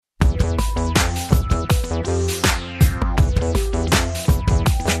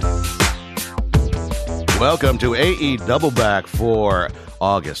Welcome to AE Doubleback for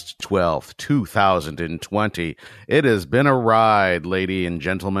August 12th, 2020. It has been a ride, lady and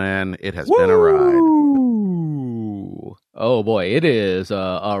gentlemen. It has been a ride. Oh boy, it is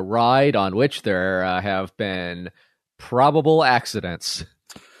a ride on which there have been probable accidents.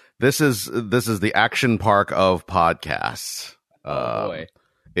 This is the action park of podcasts. Oh boy.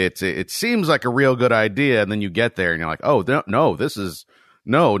 It seems like a real good idea, and then you get there and you're like, oh no,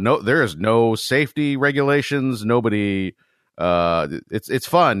 there is no safety regulations. Nobody. It's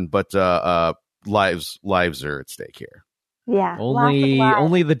fun, but lives are at stake here. Yeah,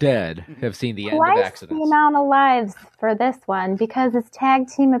 Only the dead have seen the end of accidents. The amount of lives for this one because it's Tag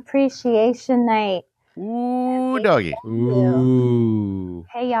Team Appreciation Night. Ooh, doggy. Ooh.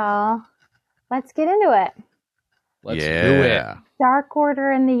 Hey y'all, let's get into it. Let's do it. Dark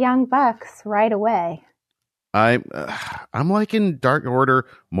Order and the Young Bucks right away. I'm liking Dark Order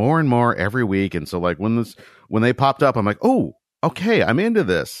more and more every week, and so like when they popped up, I'm like, oh, okay, I'm into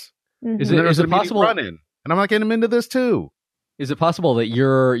this. Mm-hmm. Is it possible? And I'm like, I'm into this too. Is it possible that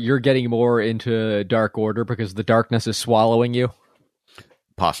you're getting more into Dark Order because the darkness is swallowing you?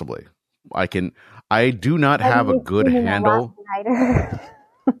 Possibly. I do not have a good handle.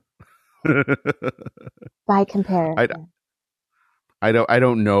 By comparison. I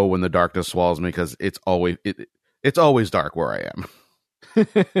don't know when the darkness swallows me because it's always dark where I am.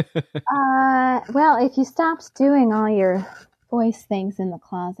 Well, if you stopped doing all your voice things in the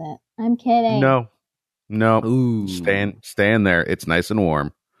closet. I'm kidding. No. Ooh. Staying there. It's nice and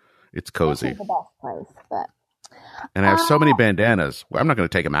warm. It's cozy. This is the best place, but and I have so many bandanas. I'm not going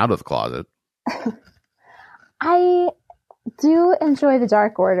to take them out of the closet. I do enjoy the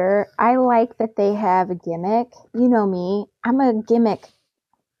Dark Order. I like that they have a gimmick. You know me. I'm a gimmick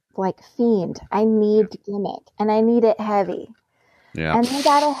fiend. I need gimmick, and I need it heavy. Yeah. And they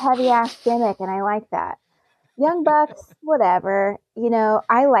got a heavy ass gimmick, and I like that. Young Bucks, whatever.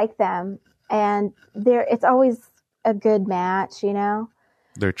 I like them, and it's always a good match.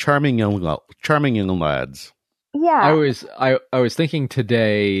 They're charming young lads. Yeah. I was thinking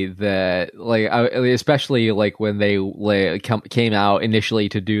today that especially when they came out initially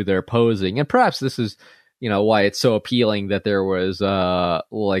to do their posing, and perhaps this is why it's so appealing that there was an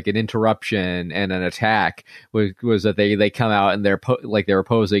interruption and an attack was that they come out and they were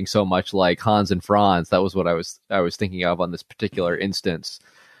posing so much like Hans and Franz. That was what I was thinking of on this particular instance.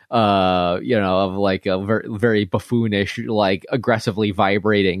 Of a very, very buffoonish, aggressively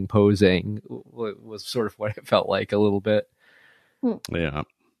vibrating posing was sort of what it felt like a little bit. Yeah.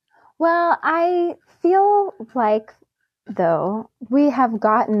 Well, I feel like, though, we have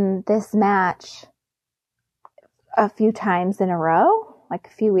gotten this match a few times in a row, like a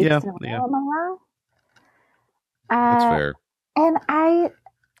few weeks in a row. That's fair. And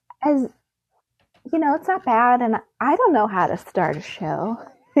it's not bad, and I don't know how to start a show.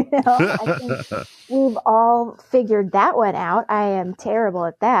 I think we've all figured that one out. I am terrible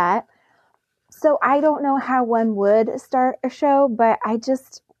at that. So I don't know how one would start a show, but I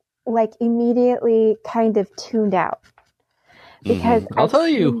just immediately kind of tuned out because I'll tell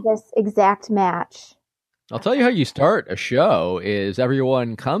you this exact match. I'll tell you how you start a show is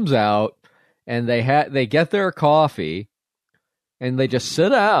everyone comes out and they get their coffee and they just sit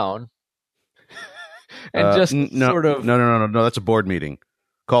down and No, that's a board meeting.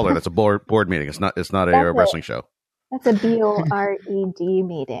 Caller, that's a board meeting. It's not a wrestling show. That's a BORED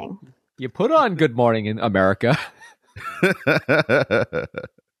meeting. You put on Good Morning in America.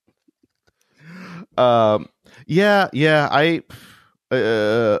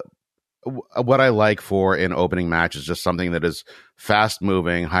 What I like for an opening match is just something that is fast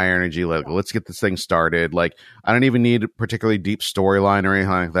moving, high energy. Let's get this thing started. I don't even need a particularly deep storyline or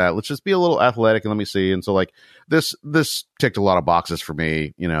anything like that. Let's just be a little athletic and let me see. And so this ticked a lot of boxes for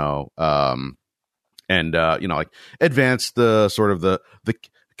me, advance the sort of the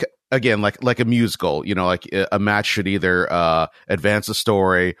again, like a musical, a match should either advance a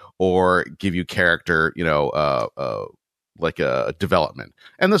story or give you character, like a development.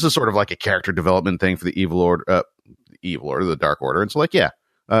 And this is sort of like a character development thing for the Evil Order, the Dark Order. And so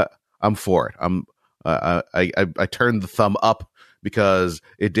I'm for it. I turned the thumb up because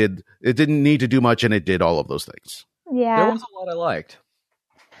it didn't need to do much and it did all of those things. Yeah. There was a lot I liked.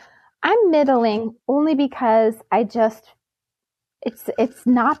 I'm middling only because it's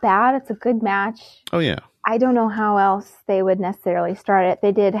not bad. It's a good match. Oh yeah. I don't know how else they would necessarily start it.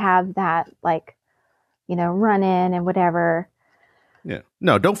 They did have that run in and whatever. Yeah.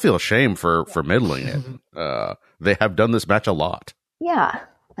 No, don't feel ashamed for middling it. They have done this match a lot. Yeah.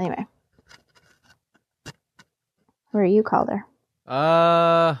 Anyway. Where are you, Calder?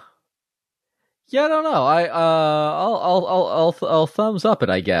 Yeah, I don't know. I'll thumbs up it.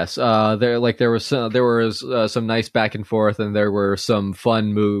 I guess. There was some nice back and forth, and there were some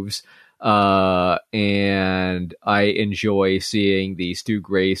fun moves. And I enjoy seeing the Stu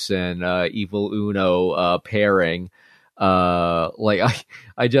Grayson Evil Uno pairing.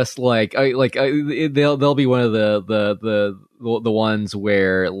 I just like they'll be one of the ones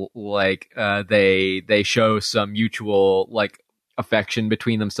where they show some mutual like affection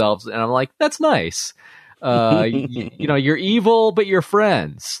between themselves, and I'm like, that's nice. You're evil, but you're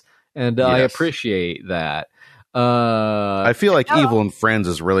friends, and I appreciate that. I feel like Evil and Friends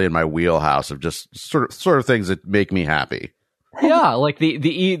is really in my wheelhouse of just sort of things that make me happy. Yeah, like the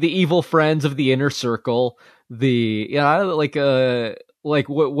evil friends of the inner circle. When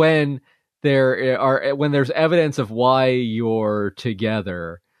there's evidence of why you're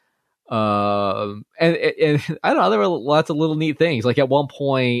together. And I don't know, there were lots of little neat things. Like at one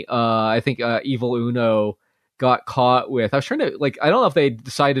point, I think Evil Uno got caught with. I was trying to I don't know if they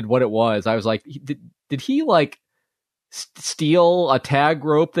decided what it was. I was like, did he like steal a tag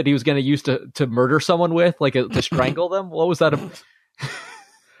rope that he was going to use to murder someone with, to strangle them? What was that?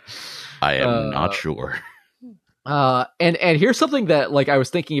 I am not sure. And here's something that I was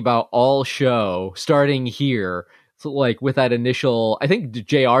thinking about all show, starting here. So with that initial, I think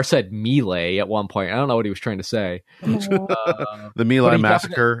JR said melee at one point. I don't know what he was trying to say. The melee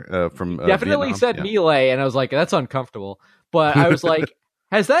massacre from definitely Vietnam. said melee, and I was like, that's uncomfortable. But I was like,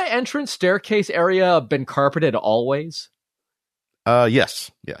 has that entrance staircase area been carpeted always? Yes.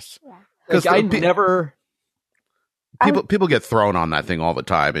 I never. People get thrown on that thing all the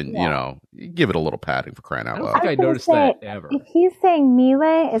time, and you give it a little padding for crying out loud. I don't think I noticed that ever. If he's saying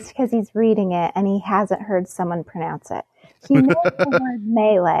melee, it's because he's reading it and he hasn't heard someone pronounce it. He knows the word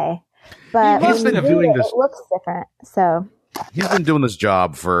melee, but he's been doing this. It looks different. So he's been doing this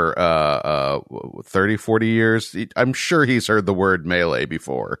job for 30, 40 years. I'm sure he's heard the word melee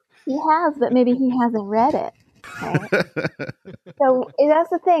before. He has, but maybe he hasn't read it. Right? So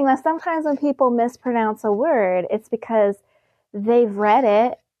that's the thing. That sometimes when people mispronounce a word, it's because they've read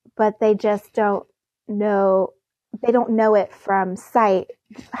it, but they just don't know. They don't know it from sight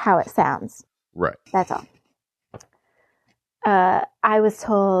how it sounds. Right. That's all. I was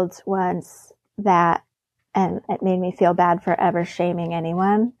told once that, and it made me feel bad for ever shaming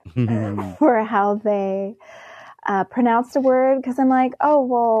anyone for how they pronounced a word, because I'm like, oh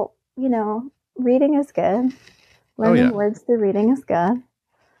well, reading is good. Learning words through reading is good.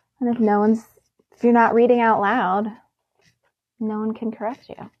 And if you're not reading out loud, no one can correct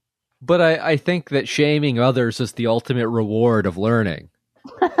you. But I think that shaming others is the ultimate reward of learning.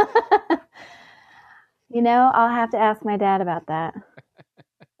 I'll have to ask my dad about that.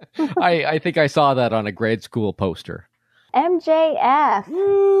 I think I saw that on a grade school poster. MJF.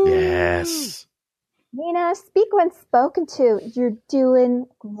 Yes. Speak when spoken to. You're doing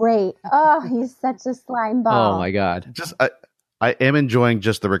great. Oh, he's such a slime ball. Oh my God! Just I am enjoying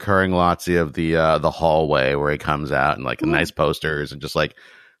just the recurring Lotzie of the hallway where he comes out and nice posters and just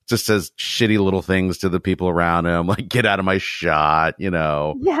says shitty little things to the people around him, like "get out of my shot,"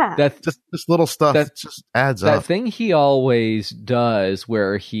 Yeah, that's just this little stuff that just adds up. That thing he always does,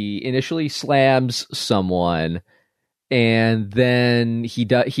 where he initially slams someone. And then he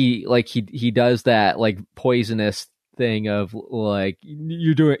does that poisonous thing of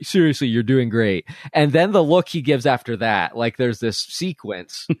you're doing great. And then the look he gives after that, there's this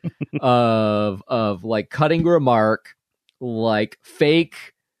sequence of cutting remark,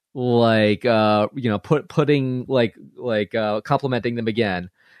 fake, putting complimenting them again.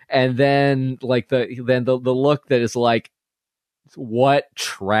 And then the look that is what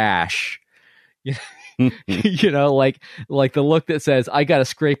trash. The look that says, I gotta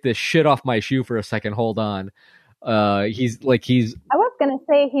scrape this shit off my shoe for a second, hold on. He's I was gonna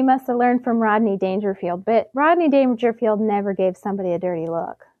say he must have learned from Rodney Dangerfield, but Rodney Dangerfield never gave somebody a dirty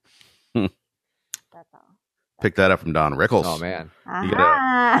look. That's all. Pick that up from Don Rickles. Oh man. You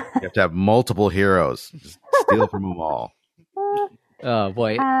have to have multiple heroes. Just steal from them all. Oh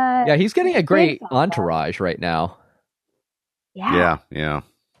boy. Yeah, he's getting a great entourage right now. Yeah.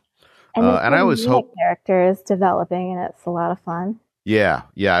 And I always hope character is developing, and it's a lot of fun. Yeah.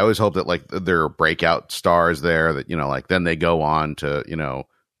 I always hope that there are breakout stars there that then they go on to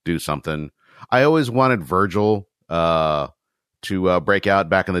do something. I always wanted Virgil to break out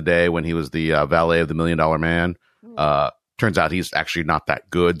back in the day when he was the valet of the $1 Million Man. Turns out he's actually not that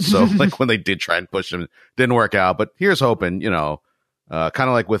good. So when they did try and push him, didn't work out. But here's hoping, kind of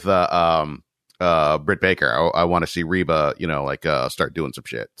like with Britt Baker. I want to see Reba, start doing some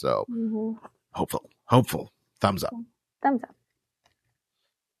shit. So hopeful, thumbs up.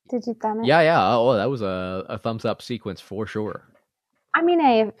 Did you thumb it? Yeah. Oh, that was a thumbs up sequence for sure. I mean,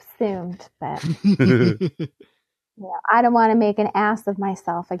 I assumed, but I don't want to make an ass of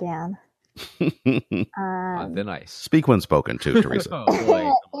myself again. On thin ice. Speak when spoken to, Teresa. Oh, boy.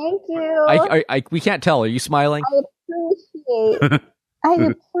 Thank you. We can't tell. Are you smiling? I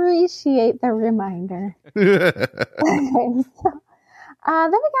appreciate the reminder. Then we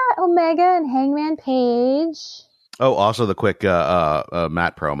got Omega and Hangman Page. Oh, also the quick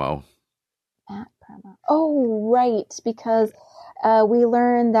Matt promo. Oh, right, because we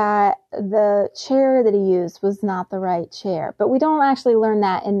learned that the chair that he used was not the right chair. But we don't actually learn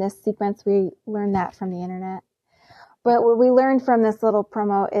that in this sequence. We learned that from the internet. But what we learned from this little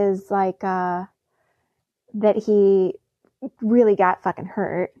promo is like that he really got fucking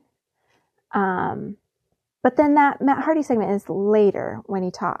hurt. But then that Matt Hardy segment is later when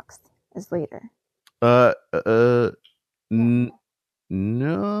he talks. Is later.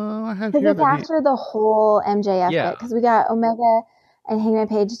 No, I have. Because it's after the whole MJF bit. Because we got Omega and Hangman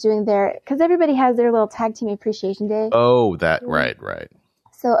Page doing their. Because everybody has their little tag team appreciation day. Oh, that right.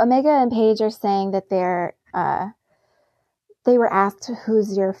 So Omega and Page are saying that they were asked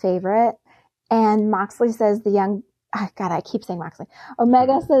who's your favorite, and Moxley says the young. Oh God, I keep saying Moxley.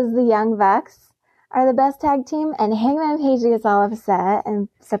 Omega says the Young Bucks are the best tag team, and Hangman Page gets all upset and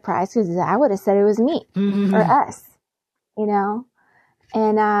surprised because I would have said it was me or us, you know.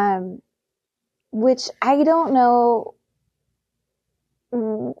 And, which I don't know.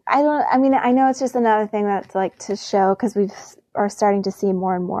 I mean, I know it's just another thing that's like to show because we are starting to see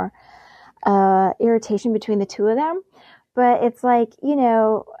more and more, irritation between the two of them. But it's like, you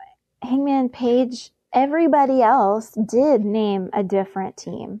know, Hangman Page, everybody else did name a different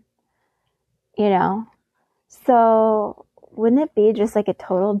team, you know? So wouldn't it be just like a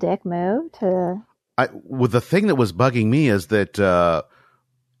total dick move to. Well, the thing that was bugging me is that,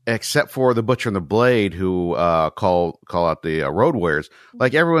 except for the Butcher and the Blade, who call out the Road Warriors,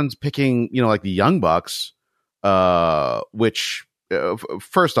 like everyone's picking, you know, like the Young Bucks, which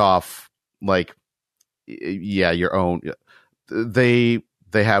first off, like, yeah, your own. They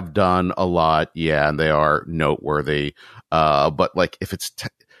have done a lot, yeah, and they are noteworthy. But like, if it's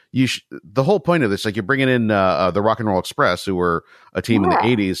the whole point of this, like, you're bringing in the Rock and Roll Express, who were a team in the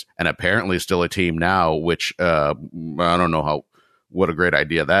 '80s and apparently still a team now, which I don't know what a great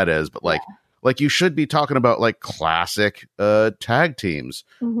idea that is, but like you should be talking about like classic tag teams.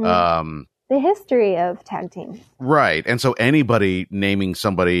 The history of tag teams. Right. And so anybody naming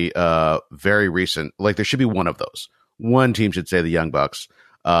somebody very recent, like there should be one of those. One team should say the Young Bucks.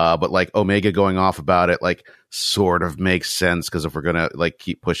 But like Omega going off about it, like sort of makes sense, because if we're going to like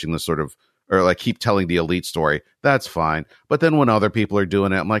keep pushing this sort of, or like keep telling the Elite story, that's fine. But then when other people are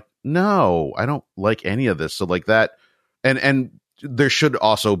doing it, I'm like, no, I don't like any of this. So like that, and there should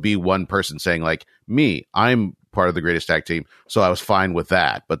also be one person saying like, me, I'm part of the greatest tag team. So I was fine with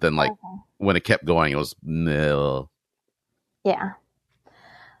that. But then like when it kept going, it was no. Yeah.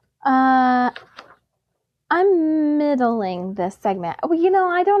 I'm middling this segment. Well, you know,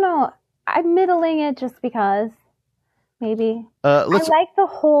 I don't know. I'm middling it just because, maybe. I like the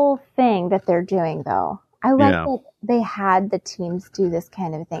whole thing that they're doing, though. I like that they had the teams do this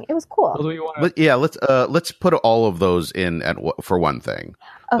kind of thing. It was cool. Let's put all of those in for one thing.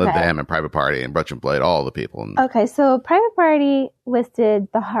 Okay. Them and Private Party and Butch and Blade, all the people. Okay, so Private Party listed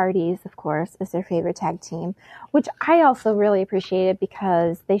the Hardys, of course, as their favorite tag team, which I also really appreciated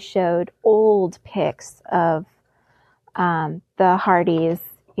because they showed old pics of the Hardys,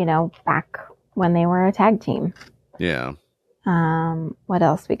 you know, back when they were a tag team. Yeah. What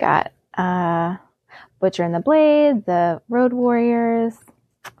else we got? Butcher and the Blade, the Road Warriors.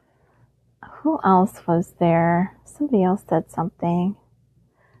 Who else was there? Somebody else said something.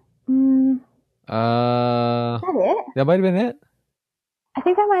 Is that it? That might have been it. I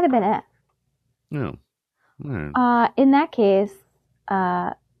think that might have been it. No. In that case,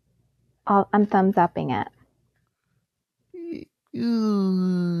 I'm thumbs upping it.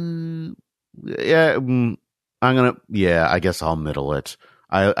 Yeah, I guess I'll middle it.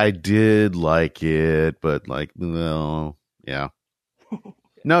 I did like it, but like, no, yeah.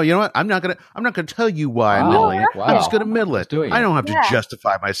 No, you know what? I'm not gonna tell you why I'm middling it. I'm just gonna middle it. I don't have to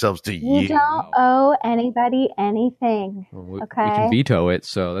justify myself to you. You don't owe anybody anything. Okay, we can veto it,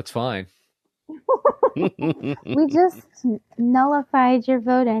 so that's fine. We just nullified your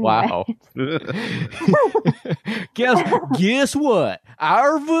vote anyway. Wow. Guess what?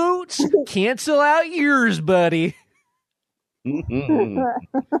 Our votes cancel out yours, buddy.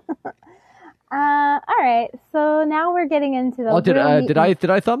 All right, so now we're getting into the. Did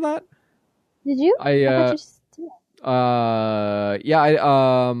I thumb that? Did you? Yeah, I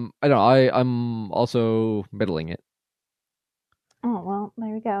don't know. I'm also middling it. Oh, well,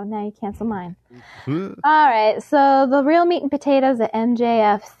 there we go. Now you cancel mine. All right. So the real meat and potatoes at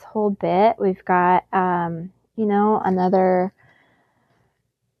MJF's whole bit. We've got, another,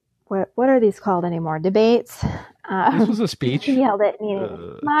 what are these called anymore? Debates. This was a speech. He yelled at me.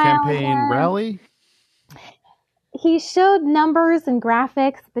 Campaign rally? He showed numbers and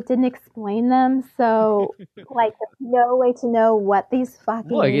graphics, but didn't explain them. So, there's no way to know what these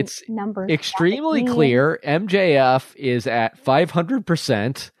fucking it's numbers. Extremely clear. MJF is at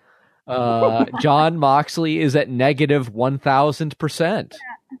 500%. John Moxley is at negative 1,000%. It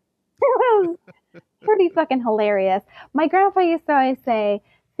was pretty fucking hilarious. My grandpa used to always say,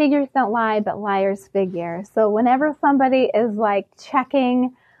 "Figures don't lie, but liars figure." So whenever somebody is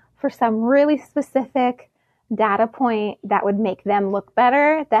checking for some really specific data point that would make them look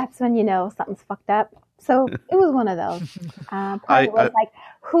better, that's when you know something's fucked up. So it was one of those. Probably was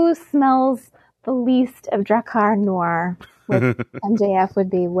who smells the least of Drakkar Noir, which MJF would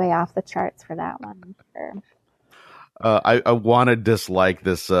be way off the charts for that one. Sure. I want to dislike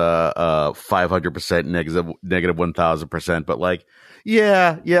this 500% negative 1,000%, but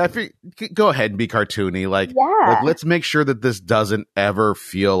if you go ahead and be cartoony, let's make sure that this doesn't ever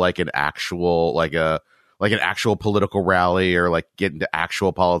feel like an actual an actual political rally or get into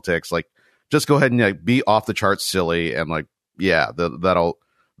actual politics. Just go ahead and be off the charts silly and that'll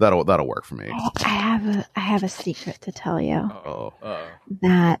work for me. I have a secret to tell you.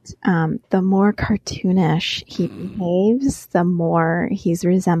 That the more cartoonish he behaves, the more he's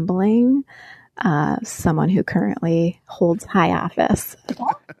resembling someone who currently holds high office.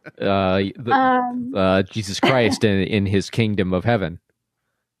 Jesus Christ in his kingdom of heaven.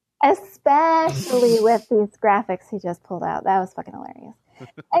 Especially with these graphics he just pulled out. That was fucking hilarious.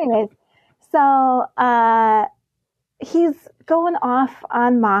 Anyways, so he's going off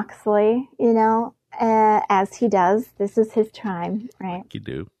on Moxley, as he does. This is his time, right? You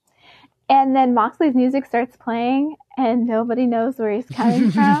do. And then Moxley's music starts playing, and nobody knows where he's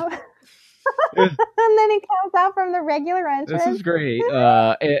coming from. And then he comes out from the regular entrance. This is great.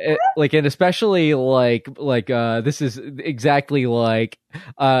 And especially this is exactly my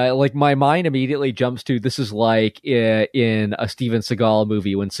mind immediately jumps to this is in a Steven Seagal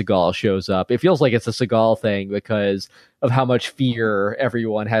movie when Seagal shows up. It feels like it's a Seagal thing because of how much fear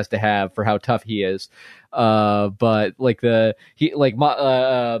everyone has to have for how tough he is. But MJF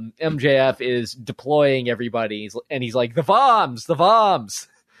is deploying everybody, and he's like the bombs.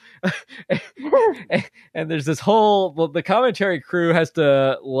 And there's this whole the commentary crew has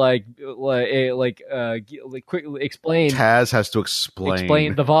to quickly explain. Taz has to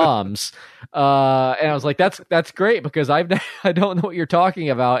explain the bombs, and I was like, that's great because I don't know what you're talking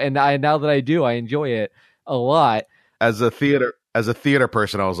about, and now that I do, I enjoy it a lot. As a theater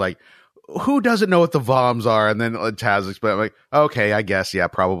person, I was like, who doesn't know what the VOMs are? And then Taz explained, I'm like, okay, I guess, yeah,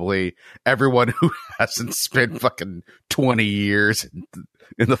 probably everyone who hasn't spent fucking 20 years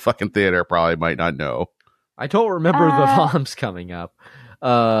in the fucking theater probably might not know. I don't remember the VOMs coming up.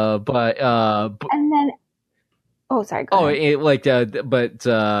 And then, oh, sorry. Go ahead. But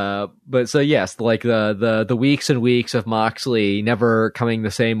so yes, the weeks and weeks of Moxley never coming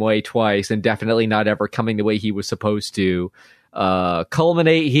the same way twice, and definitely not ever coming the way he was supposed to.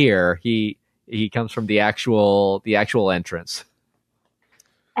 Culminate here. He comes from the actual entrance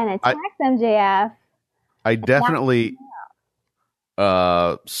and attacks MJF. I definitely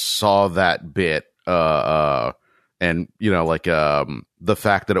saw that bit and the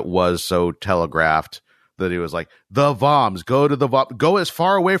fact that it was so telegraphed that he was like, the VOMs, go as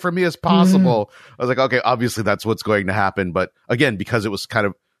far away from me as possible. Mm-hmm. I was like, okay, obviously that's what's going to happen, but again, because it was so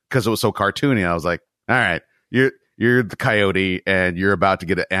cartoony, I was like, all right, you're the coyote and you're about to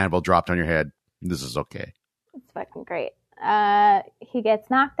get an anvil dropped on your head. This is okay. It's fucking great. He gets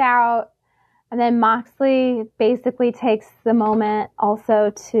knocked out, and then Moxley basically takes the moment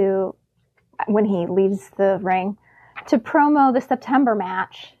also to, when he leaves the ring, to promo the September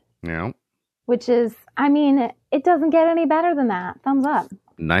match. Yeah. Which is, it doesn't get any better than that. Thumbs up.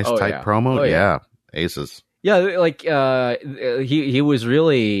 Nice tight promo. Oh, yeah. Aces. Yeah, he was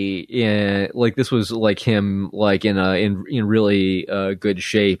really in this was him in really good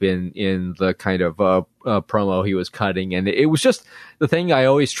shape in the kind of promo he was cutting, and it was just the thing I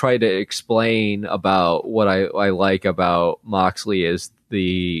always try to explain about what I like about Moxley is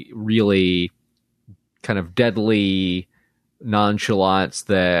the really kind of deadly nonchalance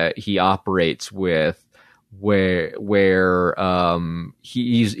that he operates with, where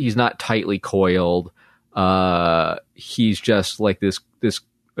he's not tightly coiled. He's just like this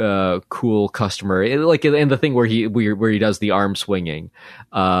cool customer. And the thing where he does the arm swinging,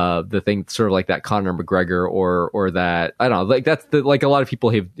 the thing sort of like that Conor McGregor or that, I don't know, like that's like a lot of people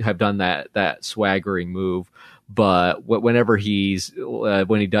have done that swaggering move, but whenever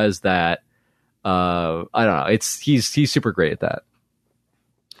when he does that, I don't know, he's super great at that.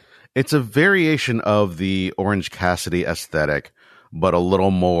 It's a variation of the Orange Cassidy aesthetic, but a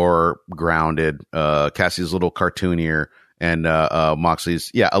little more grounded. Cassidy's a little cartoonier, and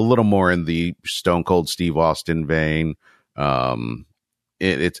Moxley's a little more in the Stone Cold Steve Austin vein.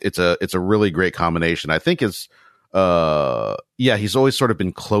 It's a really great combination. I think he's always sort of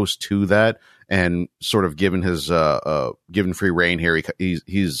been close to that, and sort of given his given free reign here,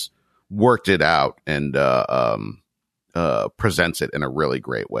 he's worked it out and presents it in a really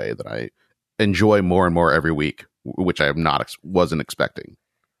great way that I enjoy more and more every week, which I wasn't expecting.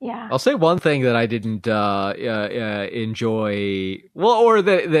 Yeah, I'll say one thing that I didn't enjoy, or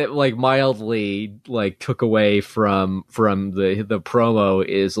that like mildly like took away from the promo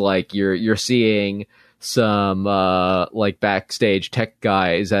is like you're seeing some like backstage tech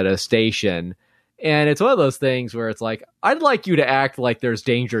guys at a station, and it's one of those things where it's like, I'd like you to act like there's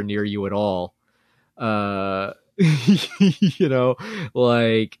danger near you at all. You know,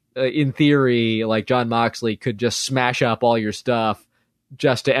 like in theory, like Jon Moxley could just smash up all your stuff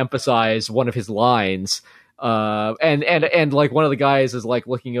just to emphasize one of his lines. And like one of the guys is like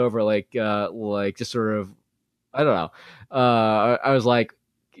looking over, like just sort of, I don't know. I was like,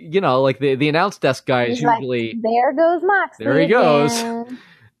 you know, like the announce desk guy is usually, like, there goes Moxley. There he goes.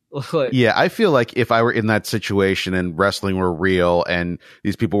 Yeah, I feel like if I were in that situation and wrestling were real and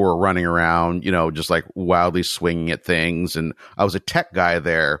these people were running around, you know, just like wildly swinging at things, and I was a tech guy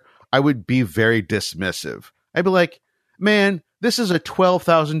there, I would be very dismissive. I'd be like, man, this is a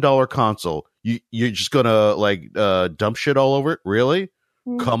 $12,000 console. You're just gonna like dump shit all over it? Really?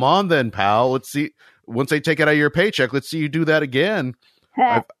 Mm-hmm. Come on then, pal. Let's see. Once they take it out of your paycheck, let's see you do that again.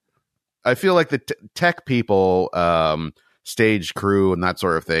 I feel like the tech people, stage crew and that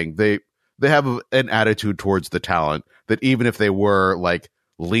sort of thing, they have an attitude towards the talent that even if they were like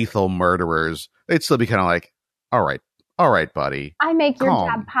lethal murderers, they'd still be kind of like, all right, buddy. I make your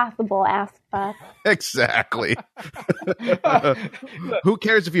job possible, ass fuck. Exactly. Who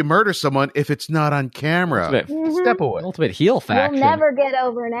cares if you murder someone if it's not on camera? Step away. Ultimate heel faction. You'll never get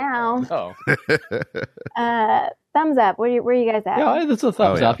over now. Oh. Thumbs up. Where you guys at? Yeah, that's a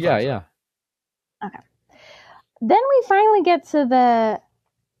thumbs up. Yeah. Okay. Then we finally get to the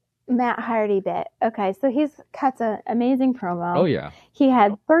Matt Hardy bit. Okay, so he's cuts an amazing promo. Oh, yeah. He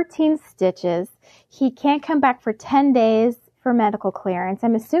had 13 stitches. He can't come back for 10 days for medical clearance.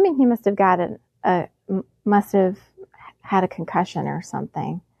 I'm assuming he must have had a concussion or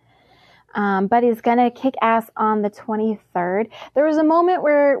something. But he's going to kick ass on the 23rd. There was a moment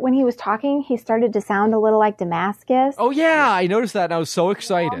where when he was talking, he started to sound a little like Damascus. Oh, yeah. I noticed that and I was so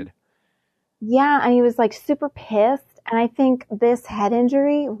excited. Yeah, and he was like super pissed. And I think this head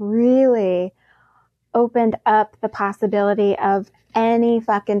injury really opened up the possibility of any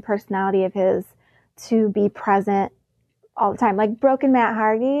fucking personality of his to be present all the time. Like Broken Matt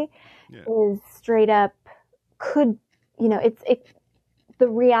Hardy is straight up the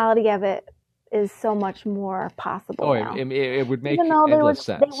reality of it is so much more possible. Oh, now. It would make endless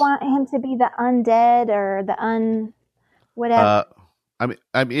sense. They want him to be the undead or the whatever.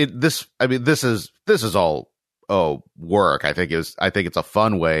 This is all work. I think it's a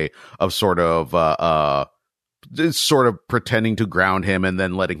fun way of sort of pretending to ground him and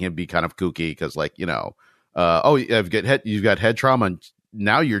then letting him be kind of kooky because, like, you know, you've got head trauma and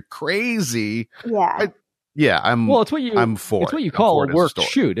now you're crazy. Yeah. I'm for it's what you call a work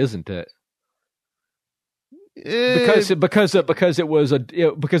shoot, isn't it? Because it was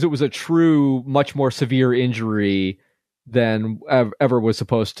a true, much more severe injury than ever was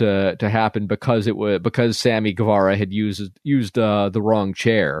supposed to happen, because Sammy Guevara had used the wrong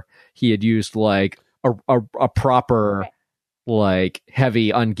chair. He had used like a proper like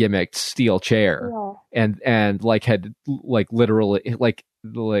heavy ungimmicked steel chair, and like had like literally like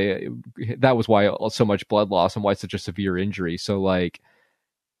that was why so much blood loss and why such a severe injury. So like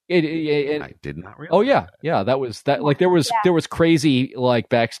I did not realize. Oh yeah, that was that. Like there was crazy like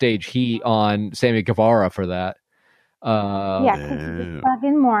backstage heat on Sammy Guevara for that. Because he's a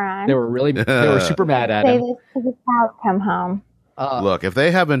fucking moron. They were super mad at him. Say this to the cows come home. Look, if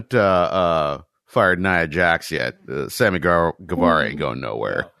they haven't fired Nia Jax yet, Sammy Guevara ain't going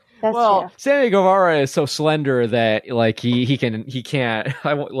nowhere. That's true. Sammy Guevara is so slender that like he can't.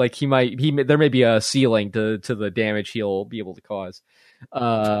 There may be a ceiling to the damage he'll be able to cause.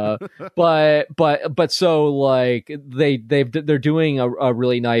 But so like they're doing a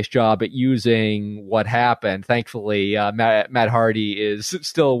really nice job at using what happened. Thankfully, Matt Hardy is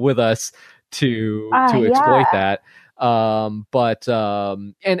still with us to exploit that. And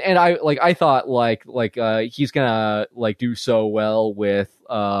I thought he's gonna like do so well with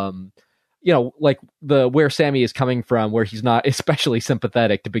like where Sammy is coming from, where he's not especially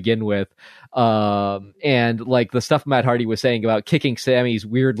sympathetic to begin with, and like the stuff Matt Hardy was saying about kicking Sammy's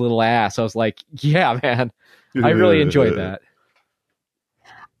weird little ass. I was like, yeah, man, I really enjoyed that.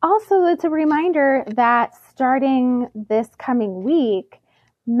 Also, it's a reminder that starting this coming week,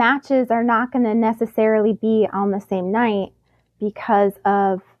 matches are not going to necessarily be on the same night because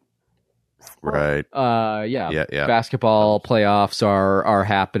of right. Yeah. Basketball playoffs are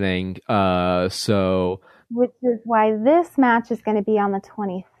happening. So which is why this match is going to be on the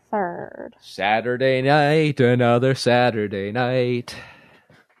 23rd. Saturday night, another Saturday night.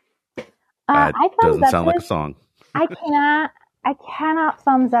 That doesn't sound like a song. I cannot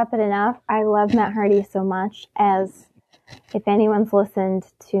thumbs up it enough. I love Matt Hardy so much. As if anyone's listened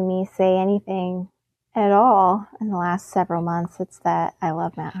to me say anything at all in the last several months, it's that I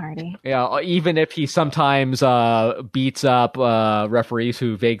love Matt Hardy. Yeah, even if he sometimes beats up referees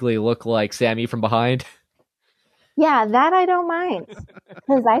who vaguely look like Sammy from behind. Yeah, that I don't mind,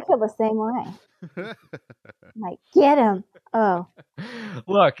 because I feel the same way. Like, get him. Oh.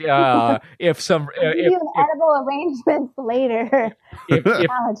 Look, if edible arrangements later.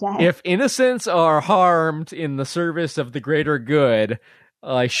 If innocents are harmed in the service of the greater good,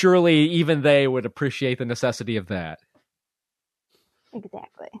 surely even they would appreciate the necessity of that.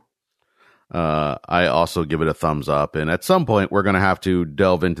 Exactly. I also give it a thumbs up, and at some point we're going to have to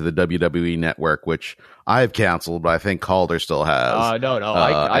delve into the WWE Network, which I've canceled, but I think Calder still has. No.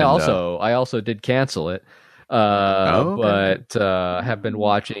 I also did cancel it. But have been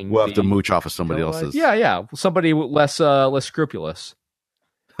watching. We'll have to mooch off of somebody else's. Yeah. Somebody less scrupulous.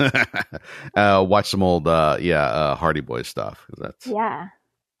 Watch some old Hardy Boys stuff. Yeah,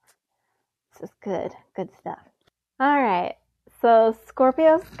 this is good stuff. All right, so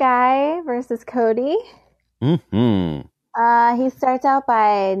Scorpio Sky versus Cody. Mm-hmm. He starts out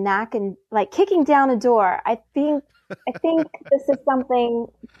by kicking down a door. I think this is something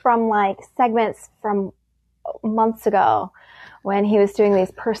from like segments from months ago when he was doing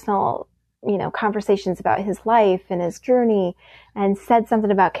these personal conversations about his life and his journey, and said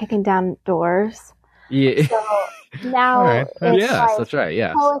something about kicking down doors. Yeah. So now, right. Yes, that's right.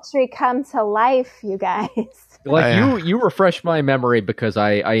 Yes. Poetry come to life, you guys. Like you refreshed my memory, because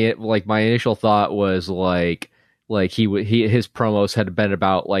I like my initial thought was like his promos had been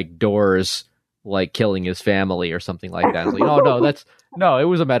about like doors like killing his family or something like that. I was like, no, it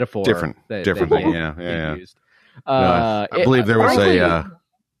was a metaphor. Different. Yeah. Used. I believe there was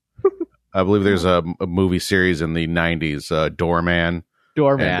I believe there's a movie series in the 90s, Doorman.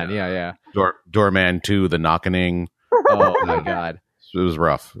 Yeah. Doorman 2, The Knockening. Oh my God. It was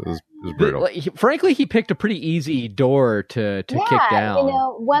rough. It was brutal. Frankly, he picked a pretty easy door to kick down.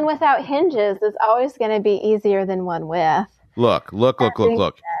 One without hinges is always going to be easier than one with. Look. A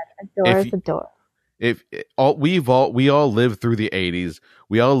door is a door. We all lived through the 80s.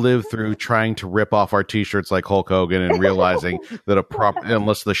 We all lived through trying to rip off our t-shirts like Hulk Hogan and realizing that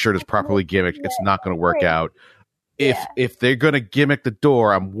unless the shirt is properly gimmicked, it's not going to work out. If they're going to gimmick the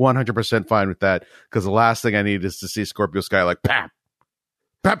door, I'm 100% fine with that, because the last thing I need is to see Scorpio Sky like pap,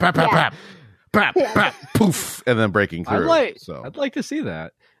 pap, pap, pap, pap, pap, pap, poof, and then breaking through. I'd like to see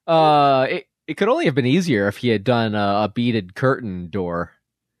that. It could only have been easier if he had done a beaded curtain door.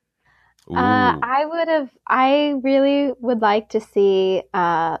 I really would like to see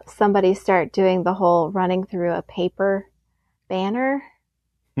somebody start doing the whole running through a paper banner.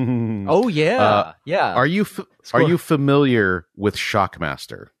 Oh yeah, yeah. Are you familiar with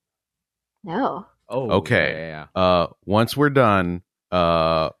Shockmaster? No. Oh, okay. Yeah. Once we're done,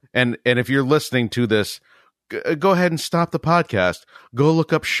 and if you're listening to this, go ahead and stop the podcast. Go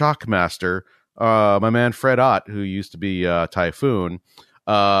look up Shockmaster. My man Fred Ott, who used to be Typhoon.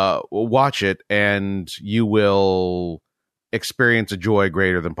 Watch it, and you will experience a joy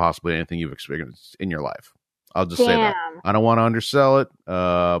greater than possibly anything you've experienced in your life. I'll just say that. I don't want to undersell it,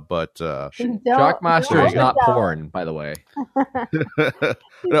 but Shockmaster is not porn, by the way.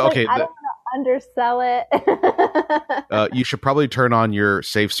 Okay, I don't want to undersell it. You should probably turn on your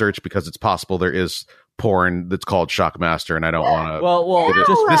safe search, because it's possible there is porn that's called Shockmaster, and I don't want to. Well,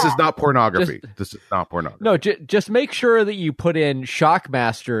 this is not pornography. This is not pornography. No, just make sure that you put in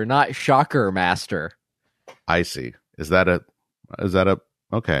Shockmaster, not Shocker Master. I see. Is that a?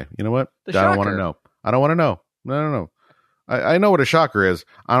 Okay. You know what? The I don't want to know. I don't want to know. No. I know what a shocker is.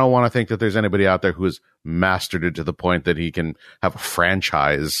 I don't want to think that there's anybody out there who has mastered it to the point that he can have a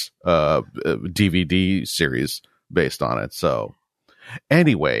franchise DVD series based on it. So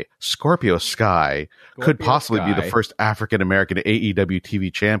anyway, Scorpio Sky could possibly be the first African American AEW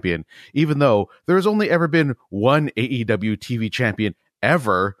TV champion, even though there has only ever been one AEW TV champion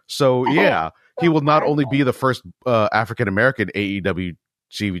ever. So yeah, he will not only be the first African American AEW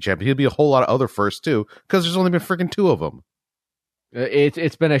TV champion, he'll be a whole lot of other firsts too, because there's only been freaking two of them.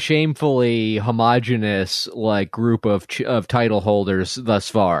 It's been a shamefully homogenous group of title holders thus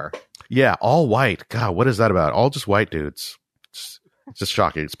far. Yeah, all white. God, what is that about? All just white dudes. It's just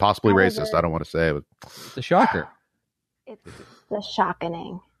shocking. It's possibly racist. I don't want to say it. It's a shocker. It's the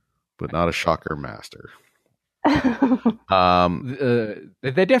shockening. But not a shocker master. They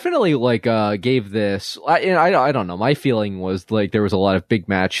definitely gave this. I don't know. My feeling was there was a lot of big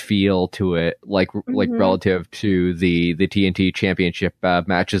match feel to it, relative to the TNT Championship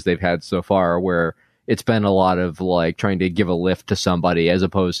matches they've had so far, where it's been a lot of trying to give a lift to somebody as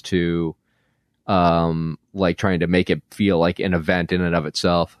opposed to trying to make it feel like an event in and of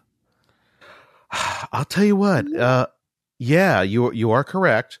itself. I'll tell you what. Yeah, you are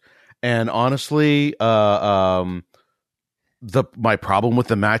correct. And honestly, my problem with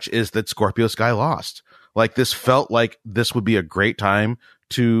the match is that Scorpio Sky lost. This felt like this would be a great time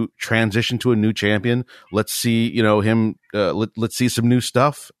to transition to a new champion. Let's see, him. Let's see some new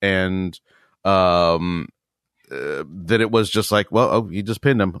stuff, and that it was just he just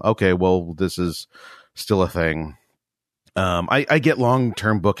pinned him. Okay, well, this is still a thing. I get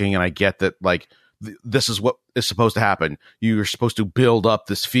long-term booking, and I get that this is what is supposed to happen. You're supposed to build up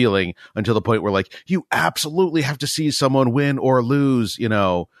this feeling until the point where you absolutely have to see someone win or lose,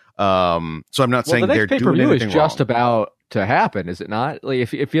 So I'm not saying the they're next doing pay-per-view anything is just wrong. about to happen, is it not?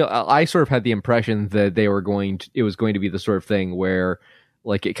 I sort of had the impression that it was going to be the sort of thing where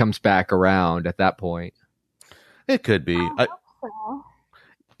it comes back around at that point. It could be. So.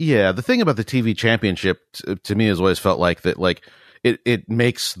 Yeah, the thing about the TV championship to me has always felt like that. It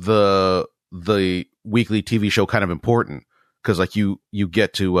makes the weekly TV show kind of important because you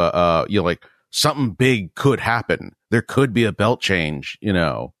get to something big could happen. There could be a belt change, and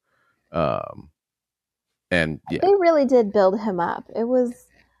yeah, They really did build him up.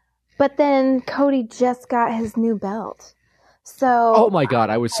 But then Cody just got his new belt. So oh my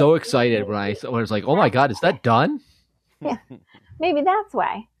god, I was so excited when I was like, oh my god, is that done? Yeah, maybe that's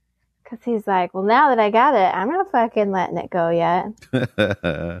why. Because he's like, well, now that I got it, I'm not fucking letting it go yet.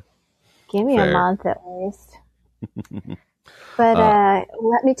 Give me Fair. a month at least. But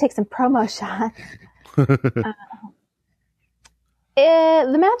let me take some promo shots.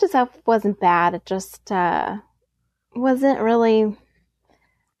 The match itself wasn't bad. It just wasn't really.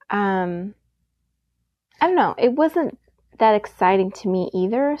 I don't know. It wasn't that exciting to me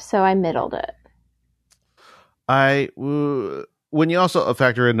either, so I middled it. When you also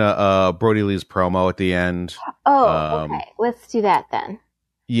factor in Brody Lee's promo at the end. Oh, okay. Let's do that then.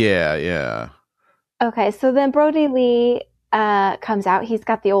 Yeah. Okay, so then Brody Lee comes out. He's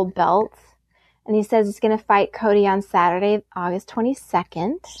got the old belt, and he says he's going to fight Cody on Saturday, August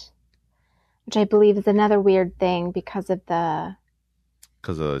 22nd, which I believe is another weird thing because of basketball.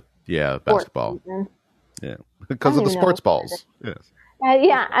 Season. Yeah, because of the sports balls. Yes.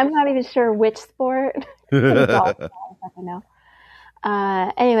 Yeah, I'm not even sure which sport. I don't know.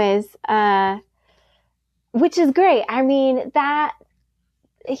 Anyways, which is great. I mean, that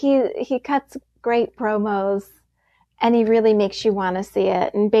he cuts great promos, and he really makes you want to see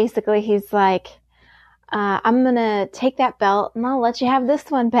it. And basically, he's like, "I'm gonna take that belt, and I'll let you have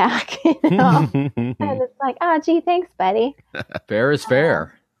this one back." And it's like, "Oh, gee, thanks, buddy." Fair is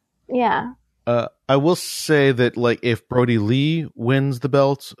fair. Yeah. I will say that if Brody Lee wins the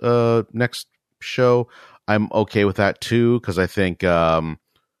belt next show, I'm okay with that too, because I think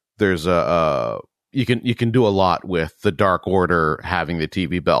there's you can do a lot with the Dark Order having the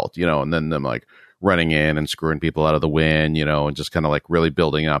TV belt, and then them running in and screwing people out of the win, and just kind of really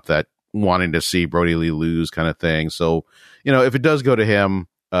building up that wanting to see Brody Lee lose kind of thing. So, if it does go to him,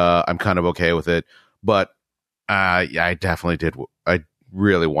 I'm kind of okay with it. But I definitely did. I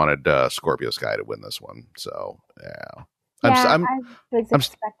really wanted Scorpio Sky to win this one. So yeah, I was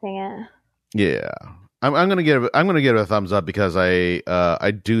expecting it. Yeah. I'm gonna give it a thumbs up because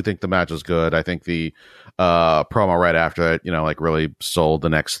I do think the match was good. I think the promo right after it, really sold the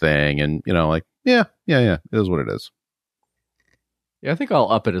next thing, and yeah, it is what it is. Yeah, I think I'll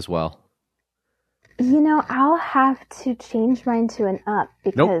up it as well. I'll have to change mine to an up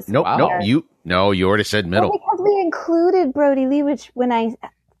because nope. You already said middle. Well, because we included Brody Lee, which when I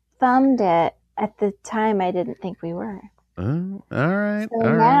thumbed it at the time, I didn't think we were. All right. So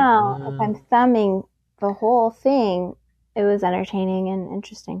All now, right. if I'm thumbing the whole thing, it was entertaining and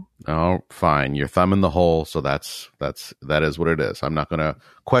interesting. Oh, fine. You're thumbing the hole, so that is what it is. I'm not going to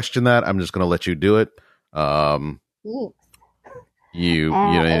question that. I'm just going to let you do it. Thanks. You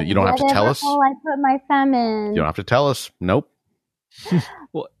don't have to tell us. Hole I put my thumb in. You don't have to tell us. Nope.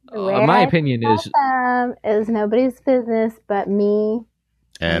 Well, Where my I opinion put is my thumb is nobody's business but me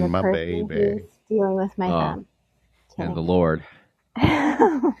And the my person baby. who's dealing with my thumb. and the Lord.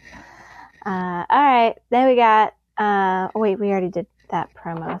 All right, then we got. Wait, we already did that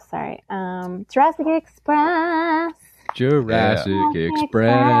promo. Sorry. Jurassic Express. Jurassic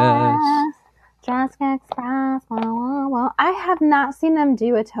Express. Jurassic Express. Wah, wah, wah. I have not seen them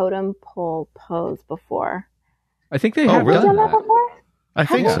do a totem pole pose before. I think they Oh, have really? Have you done done that that. before? I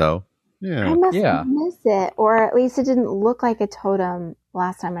think Yeah. so. I Yeah. must Yeah. miss it, or at least it didn't look like a totem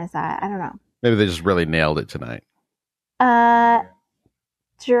last time I saw it. I don't know. Maybe they just really nailed it tonight. Luchasaurus.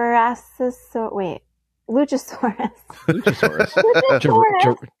 Luchasaurus. Luchasaurus.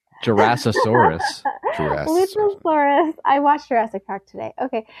 Jurassisaurus. Luchasaurus. I watched Jurassic Park today.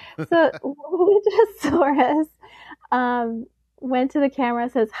 Okay, so Luchasaurus went to the camera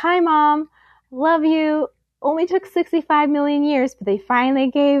and says, "Hi, Mom. Love you. Only took 65 million years, but they finally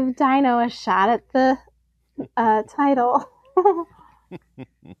gave Dino a shot at the title."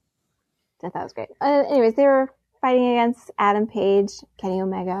 That was great. Anyways, they were fighting against Adam Page, Kenny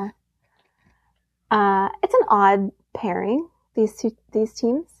Omega. It's an odd pairing, these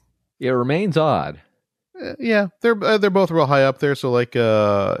teams. It remains odd. Yeah, they're both real high up there. So like,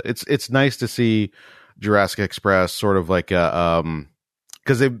 it's nice to see Jurassic Express sort of like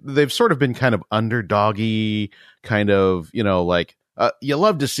because they've sort of been kind of underdoggy, kind of, you know, like you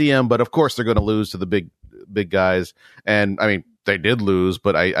love to see them, but of course they're going to lose to the big guys. And I mean, they did lose,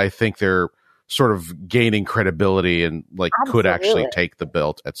 but I think they're sort of gaining credibility and like could actually take the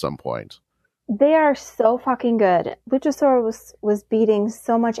belt at some point. They are so fucking good. Luchasaurus was beating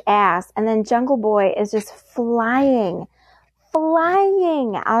so much ass, and then Jungle Boy is just flying in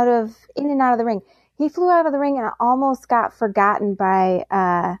and out of the ring. He flew out of the ring and almost got forgotten by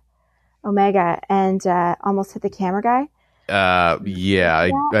Omega and almost hit the camera guy. Yeah,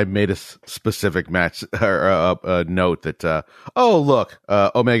 I made a specific match or a note that oh look,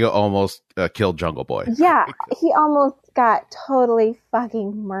 Omega almost killed Jungle Boy. Yeah, he almost got totally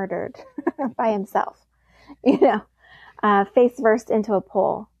fucking murdered by himself. You know, face first into a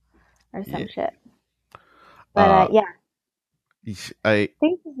pole or some shit. But yeah, I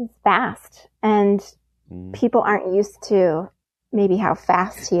think this is fast, and people aren't used to maybe how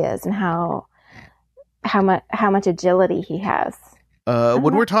fast he is and how much agility he has.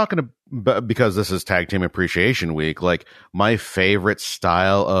 When we're talking about, because this is Tag Team Appreciation Week, like my favorite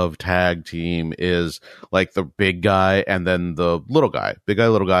style of tag team is like the big guy and then the little guy. Big guy,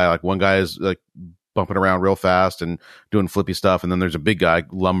 little guy. Like one guy is like bumping around real fast and doing flippy stuff, and then there's a big guy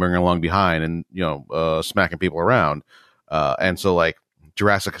lumbering along behind and, you know, smacking people around. And so like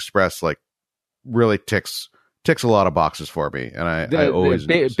Jurassic Express like really ticks a lot of boxes for me, and I always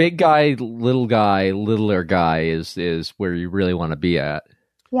big guy, littler guy is where you really want to be at.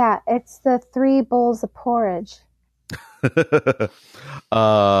 Yeah, it's the 3 bowls of porridge.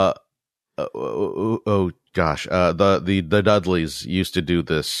 Oh gosh, the Dudleys used to do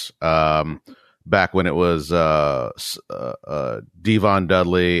this back when it was Devon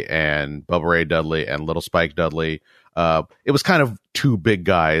Dudley and Bubba Ray Dudley and Little Spike Dudley. It was kind of 2 big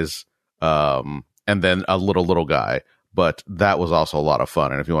guys. And then a little guy, but that was also a lot of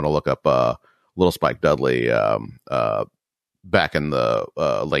fun. And if you want to look up Little Spike Dudley back in the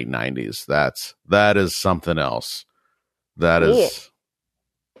late 90s, that is something else. That is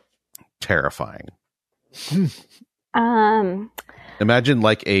terrifying. Imagine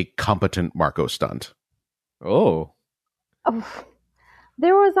like a competent Marco Stunt. Oh.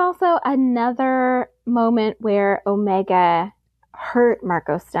 There was also another moment where Omega hurt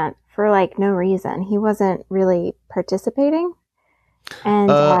Marco Stunt for like no reason. He wasn't really participating,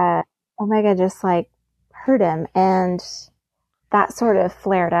 and Omega just like hurt him, and that sort of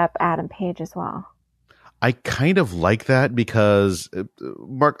flared up Adam Page as well. I kind of like that because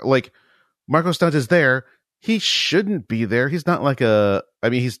Marco Stunt is there. He shouldn't be there. He's not like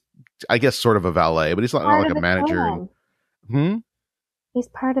he's, I guess, sort of a valet, but he's not like a manager. He's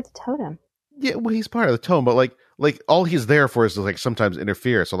part of the totem. Yeah, well, he's part of the totem, but like all he's there for is to like sometimes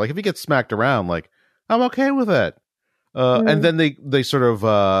interfere. So like if he gets smacked around, like I'm okay with it. And then they sort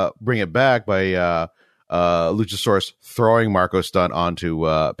of bring it back by Luchasaurus throwing Marco Stunt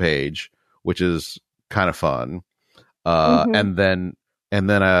onto Page, which is kind of fun. And then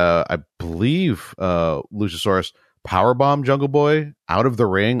I believe Luchasaurus powerbomb Jungle Boy out of the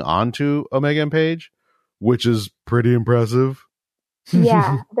ring onto Omega and Page, which is pretty impressive.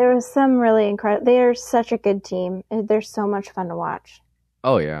 Yeah, there was some really incredible. They are such a good team. They're so much fun to watch.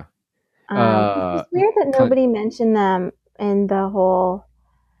 Oh yeah. It's weird that nobody mentioned them in the whole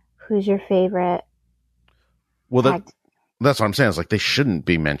 "Who's your favorite?" Well, that's what I'm saying. It's like they shouldn't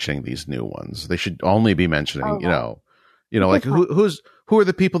be mentioning these new ones. They should only be mentioning, like who are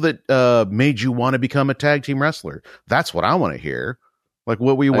the people that made you want to become a tag team wrestler? That's what I want to hear. Like,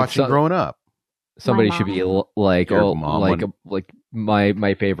 what were you watching growing up? Somebody should be like,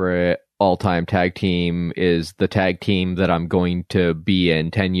 my favorite all-time tag team is the tag team that I'm going to be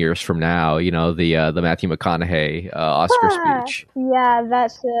in 10 years from now. You know, the Matthew McConaughey Oscar speech. Yeah,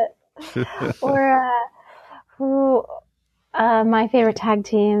 that shit. Or my favorite tag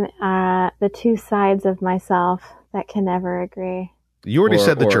team, the two sides of myself that can never agree. You already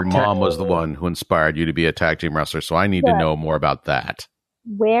said that your mom was the one who inspired you to be a tag team wrestler, so I need to know more about that.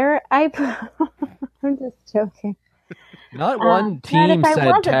 I'm just joking. Not one team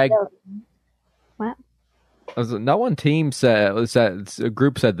said tag. What? Not one team said. A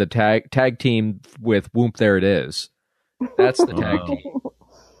group said the tag team with Whoop. There it is. That's the tag team.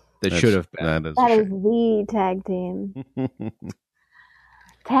 That should have been. That is the tag team.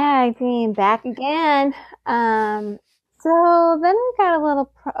 Tag team back again. So then we got a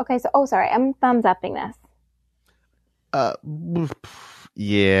little. Sorry, I'm thumbs upping this.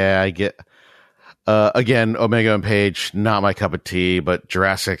 Yeah, I get. Again, Omega and Page, not my cup of tea, but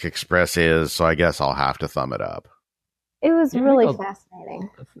Jurassic Express is, so I guess I'll have to thumb it up. It was really fascinating.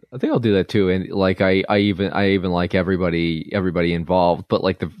 I think I'll do that too, and like I even like everybody involved. But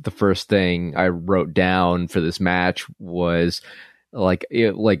like the first thing I wrote down for this match was like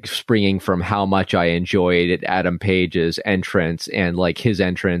springing from how much I enjoyed Adam Page's entrance, and like his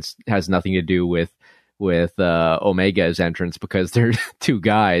entrance has nothing to do with Omega's entrance because they're two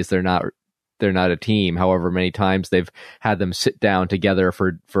guys. They're not a team. However many times they've had them sit down together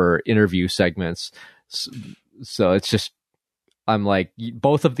for interview segments. So it's just, I'm like,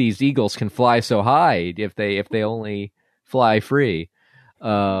 both of these eagles can fly so high if they only fly free.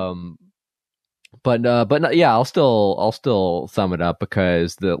 But yeah, I'll still thumb it up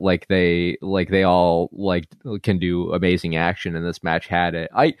because they all can do amazing action, and this match had it.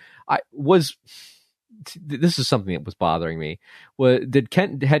 This is something that was bothering me.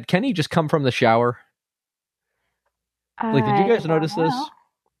 Had Kenny just come from the shower? Like, did you guys notice this?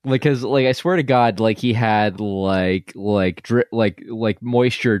 Because, like, I swear to God, like he had like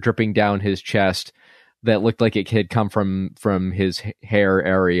moisture dripping down his chest that looked like it had come from his hair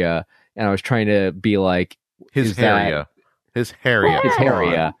area, and I was trying to be like his area, and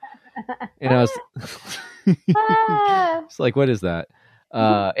I was it's like, what is that?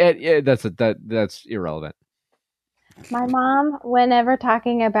 That's irrelevant. My mom, whenever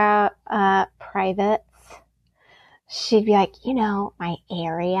talking about privates, she'd be like, my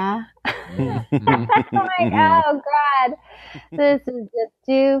area. I'm like, oh God, this is just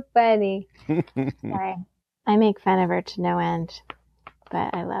too funny. Sorry, I make fun of her to no end,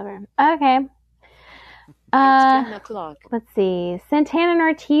 but I love her. Okay. It's 10 o'clock. Let's see. Santana and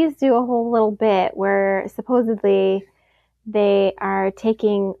Ortiz do a whole little bit where supposedly they are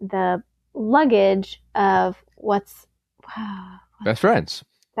taking the luggage of best friends,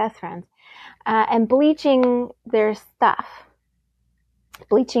 and bleaching their stuff,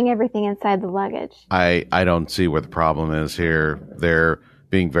 bleaching everything inside the luggage. I don't see where the problem is here. They're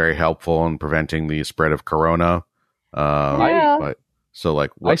being very helpful in preventing the spread of corona. I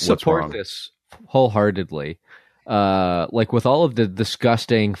support this wholeheartedly. Like with all of the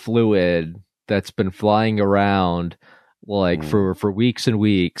disgusting fluid that's been flying around for weeks and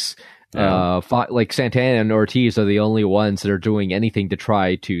weeks. Like Santana and Ortiz are the only ones that are doing anything to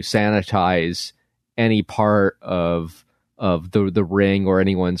try to sanitize any part of the ring or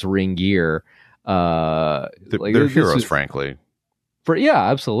anyone's ring gear. They're heroes, frankly.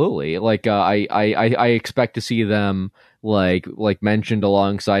 Absolutely. Like I expect to see them like mentioned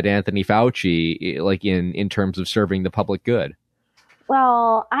alongside Anthony Fauci, like in terms of serving the public good.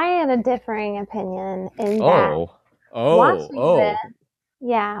 Well, I had a differing opinion in that.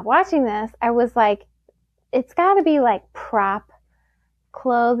 Watching this, I was like, it's got to be like prop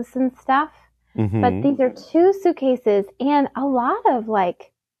clothes and stuff. Mm-hmm. But these are 2 suitcases and a lot of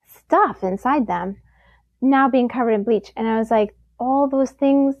like stuff inside them now being covered in bleach. And I was like, all those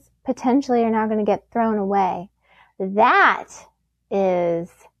things potentially are now going to get thrown away. That is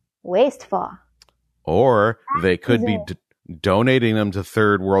wasteful. Or they could be donating them to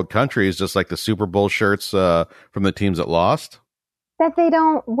third world countries, just like the Super Bowl shirts from the teams that lost. that they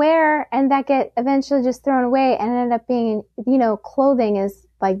don't wear and that get eventually just thrown away and end up being, clothing is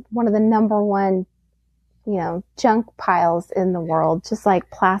like one of the number one, junk piles in the world, just like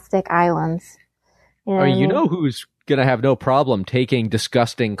plastic islands. You know who's going to have no problem taking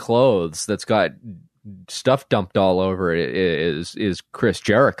disgusting clothes that's got stuff dumped all over it is Chris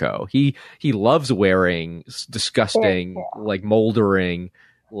Jericho. He loves wearing disgusting, like moldering,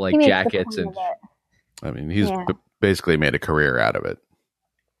 like jackets and. I mean, he's basically made a career out of it.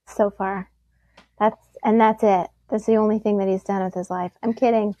 So far, that's it. That's the only thing that he's done with his life. I'm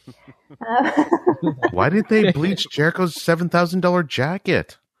kidding. Why didn't they bleach Jericho's $7,000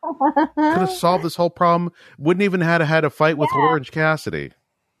 jacket? Could have solved this whole problem. Wouldn't even had a fight with Orange Cassidy.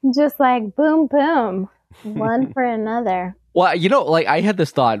 Just like boom, boom, one for another. Well, like I had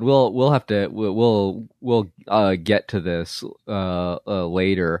this thought. We'll have to we'll get to this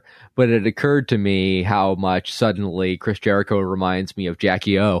later. But it occurred to me how much suddenly Chris Jericho reminds me of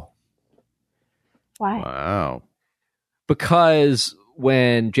Jackie O. Why? Wow. Because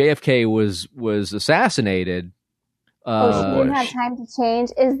when JFK was assassinated. She didn't have time to change.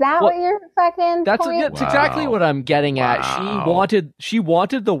 Is that what you're fucking? That's exactly what I'm getting at. Wow. She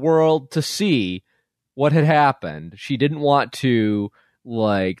wanted the world to see what had happened. She didn't want to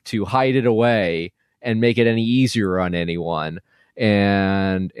hide it away and make it any easier on anyone.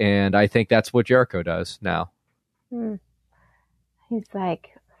 And I think that's what Jericho does now. He's like,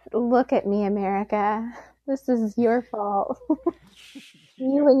 look at me, America. This is your fault.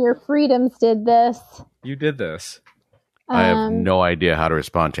 You and your freedoms did this. You did this. I have no idea how to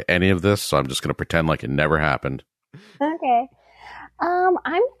respond to any of this, so I'm just going to pretend like it never happened. Okay. I'm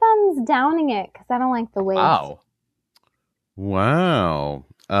thumbs downing it because I don't like the weight. Wow.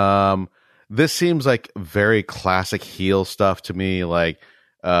 This seems like very classic heel stuff to me. Like,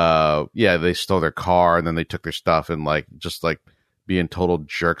 they stole their car and then they took their stuff and just being total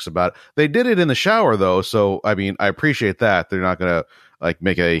jerks about it. They did it in the shower though, so I mean, I appreciate that. They're not going to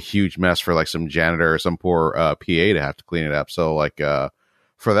make a huge mess for some janitor or some poor PA to have to clean it up. So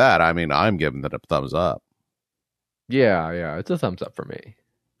for that, I mean, I'm giving it a thumbs up. Yeah, it's a thumbs up for me.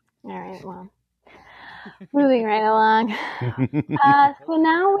 All right, well, moving right along. So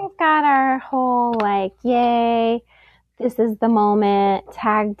now we've got our whole yay, this is the moment,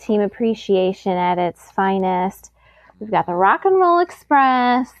 tag team appreciation at its finest. We've got the Rock and Roll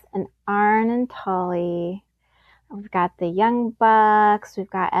Express and Arn and Tully. We've got the Young Bucks. We've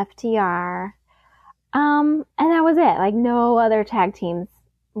got FTR. And that was it. No other tag teams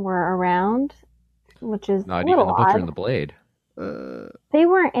were around, which is not a little even the Butcher odd. and the Blade. They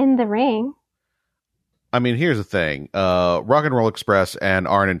weren't in the ring. I mean, here's the thing. Rock and Roll Express and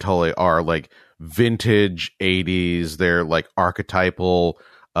Arn and Tully are vintage 80s. They're archetypal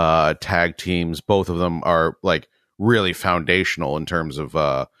tag teams. Both of them are really foundational in terms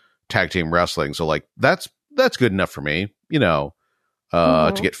of tag team wrestling. So that's good enough for me, to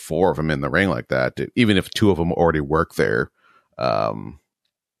get four of them in the ring like that, even if two of them already work there. This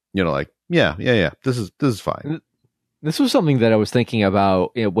is fine. This was something that I was thinking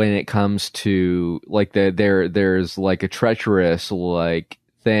about when it comes to there's a treacherous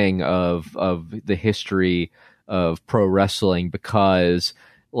thing of the history of pro wrestling, because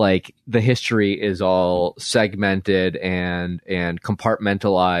the history is all segmented and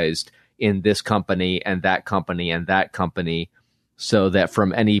compartmentalized in this company and that company and that company, so that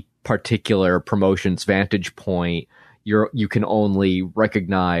from any particular promotion's vantage point, you can only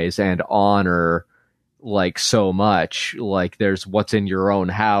recognize and honor so much. There's what's in your own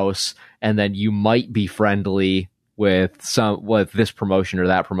house, and then you might be friendly with this promotion or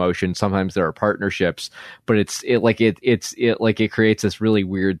that promotion. Sometimes there are partnerships, but it creates this really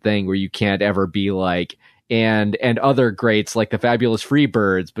weird thing where you can't ever be and other greats like the Fabulous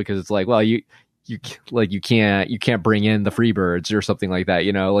Freebirds, because it's you can't bring in the Freebirds or something like that,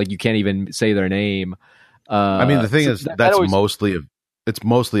 you can't even say their name. I mean, the thing is that's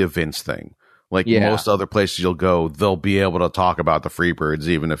mostly a Vince thing. Most other places you'll go, they'll be able to talk about the Freebirds,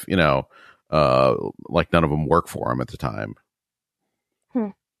 even if none of them work for them at the time.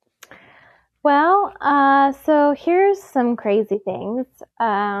 Well, so here's some crazy things.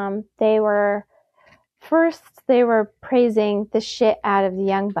 They were praising the shit out of the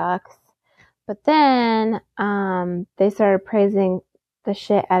Young Bucks, but then they started praising the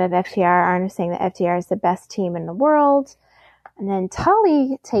shit out of FTR. Arn was saying that FTR is the best team in the world. And then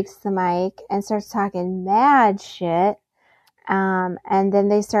Tully takes the mic and starts talking mad shit. And then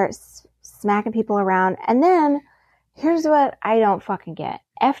they start smacking people around. And then here's what I don't fucking get.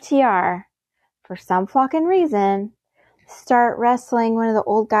 FTR, for some fucking reason, start wrestling one of the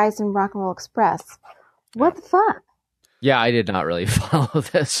old guys in Rock and Roll Express. What the fuck? Yeah, I did not really follow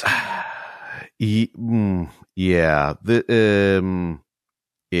this. Yeah,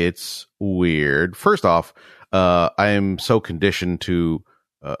 it's weird. First off, I am so conditioned to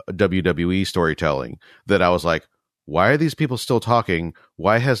WWE storytelling that I was like, why are these people still talking?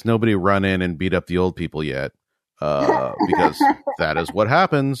 Why has nobody run in and beat up the old people yet? Because that is what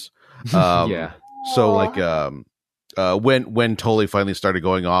happens. Yeah. So like, when Tully finally started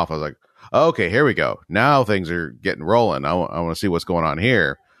going off, I was like, okay, here we go. Now things are getting rolling. I want to see what's going on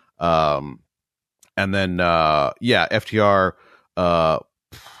here. And then, FTR,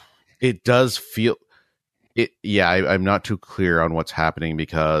 it does feel it. Yeah, I'm not too clear on what's happening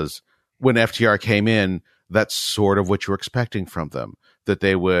because when FTR came in, that's sort of what you were expecting from them, that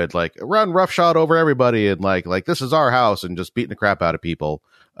they would like run roughshod over everybody and like this is our house and just beating the crap out of people.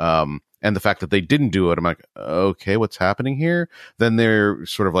 And the fact that they didn't do it, I'm like, okay, what's happening here? Then they're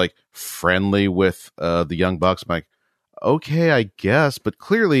sort of like friendly with the Young Bucks. I'm like, okay, I guess, but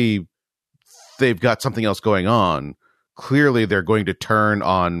clearly they've got something else going on. Clearly they're going to turn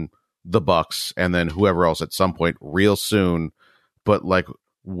on the Bucks and then whoever else at some point real soon. But like,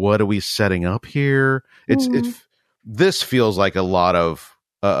 what are we setting up here? This feels like a lot of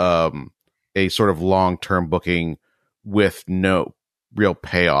a sort of long-term booking with no real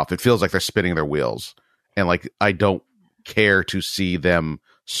payoff. It feels like they're spinning their wheels, and like I don't care to see them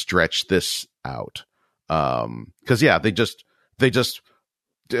stretch this out. Because they just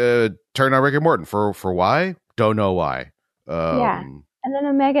turned on Rick and Morton for why? Don't know why. And then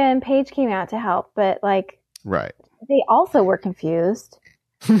Omega and Paige came out to help, but like, right, they also were confused.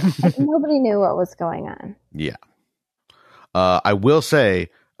 Like, nobody knew what was going on. Yeah. I will say,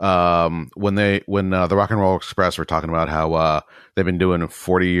 when the Rock and Roll Express were talking about how they've been doing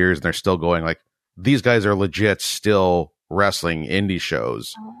 40 years and they're still going, like, these guys are legit still wrestling indie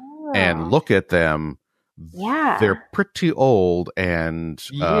shows. Oh. And look at them. Yeah. They're pretty old and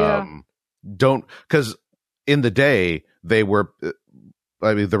don't, because in the day they were,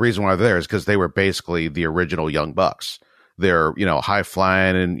 I mean, the reason why they're there is because they were basically the original Young Bucks. They're, high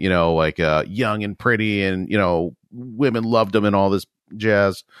flying and, like young and pretty and, women loved them and all this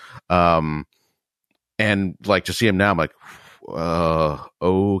jazz. And like to see him now, I'm like,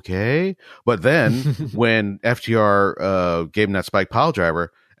 okay. But then when FTR gave him that spike pile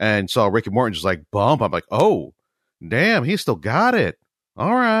driver and saw Ricky Morton just like bump, I'm like, oh, damn, he still got it.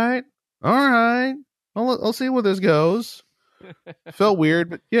 All right. I'll see where this goes. Felt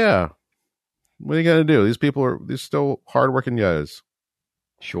weird, but yeah. What are you gonna do? These still hardworking guys.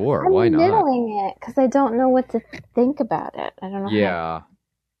 Sure, I'm why not? middling it because I don't know what to think about it. I don't know. Yeah.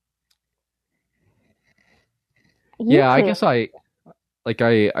 I guess I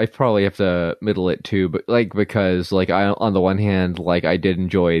probably have to middle it too, but like because like I on the one hand like I did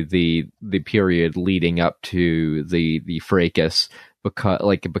enjoy the period leading up to the fracas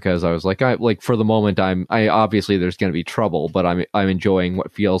because I was like I like for the moment I obviously there's going to be trouble, but I'm enjoying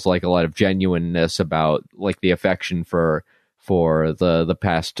what feels like a lot of genuineness about like the affection for the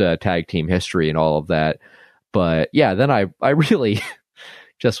past tag team history and all of that. But yeah, then I really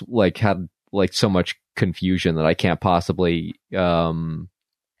just like had like so much confusion that I can't possibly give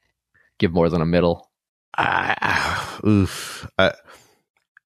more than a middle.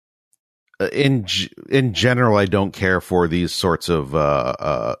 In general, I don't care for these sorts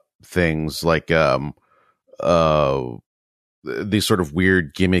of things like these sort of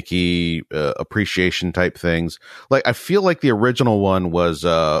weird gimmicky appreciation type things. Like I feel like the original one was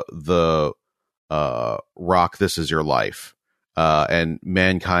the Rock This Is Your Life, and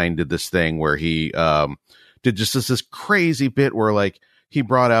Mankind did this thing where he did just this crazy bit where like he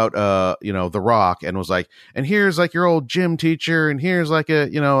brought out the Rock and was like, and here's like your old gym teacher and here's like a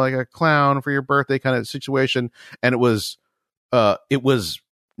like a clown for your birthday kind of situation. And it was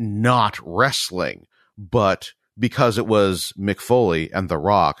not wrestling, but because it was Mick Foley and The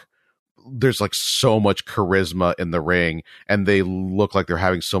Rock, there's like so much charisma in the ring and they look like they're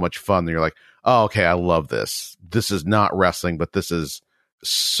having so much fun. And you're like, oh, okay, I love this. This is not wrestling, but this is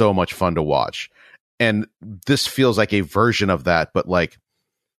so much fun to watch. And this feels like a version of that, but like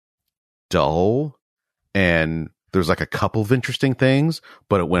dull. And there's like a couple of interesting things,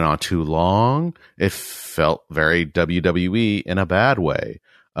 but it went on too long. It felt very WWE in a bad way.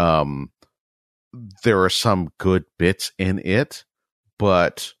 There are some good bits in it,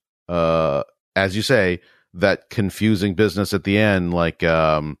 but as you say, that confusing business at the end, like if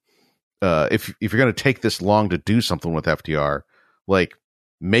you're going to take this long to do something with FTR, like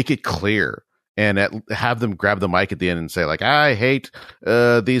make it clear and have them grab the mic at the end and say like, I hate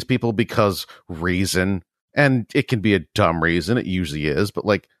these people because reason. And it can be a dumb reason. It usually is, but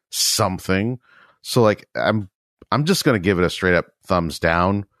like something. So like, I'm just gonna give it a straight up thumbs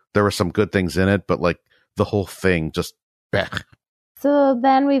down. There were some good things in it, but like the whole thing just blech. So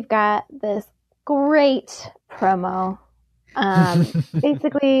then we've got this great promo.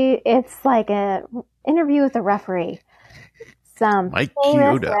 Basically, it's like a interview with a referee. Some Mike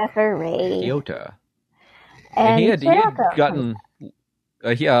famous Chioda. referee. Kyoto. And he had Jericho gotten.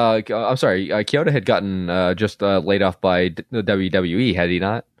 I'm sorry. Kyoto had gotten just laid off by the WWE, had he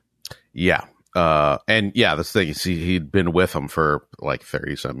not? Yeah. And yeah, this thing is he'd been with them for like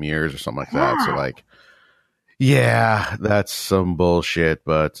 30 some years or something like that. So like, yeah, that's some bullshit.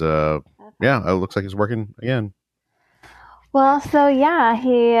 But yeah, it looks like it's working again. Well, so yeah,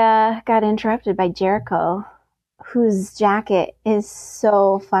 he got interrupted by Jericho, whose jacket is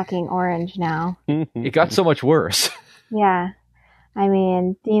so fucking orange now. It got so much worse. Yeah. I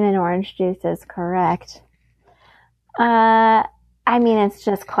mean, Demon Orange Juice is correct. I mean, it's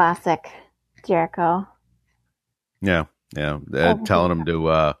just classic Jericho. Yeah. Telling him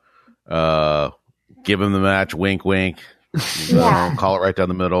to give him the match, wink, wink. Yeah. Call it right down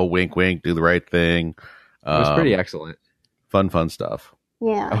the middle, wink, wink, do the right thing. It was pretty excellent. Fun stuff.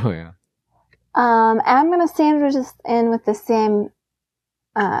 Yeah. Oh, yeah. And I'm going to sandwich this in with the same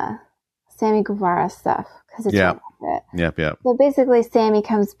Sammy Guevara stuff. Because it's Yeah. it. Yep. So basically, Sammy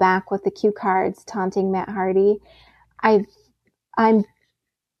comes back with the cue cards taunting Matt Hardy. I'm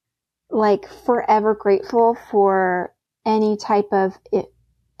like forever grateful for any type of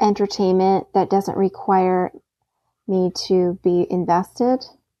entertainment that doesn't require me to be invested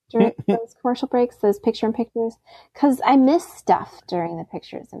during those commercial breaks, those picture in pictures, because I miss stuff during the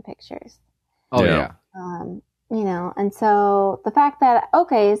pictures in pictures. Oh, Yeah. yeah. You know, and so the fact that,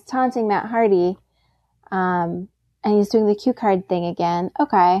 okay, he's taunting Matt Hardy, and he's doing the cue card thing again.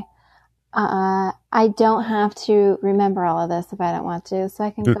 Okay. I don't have to remember all of this if I don't want to, so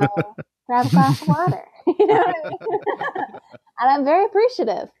I can go grab a glass of water. You know what I mean? And I'm very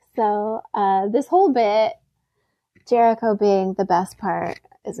appreciative. So, this whole bit, Jericho being the best part,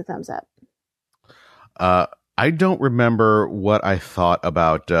 is a thumbs up. I don't remember what I thought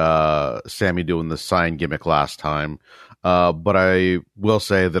about Sammy doing the sign gimmick last time, but I will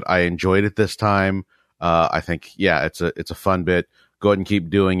say that I enjoyed it this time. I think, yeah, it's a fun bit. Go ahead and keep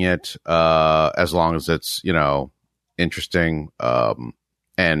doing it as long as it's, interesting.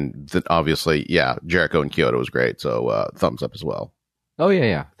 And then obviously, yeah, Jericho and Kyoto was great. So thumbs up as well. Oh,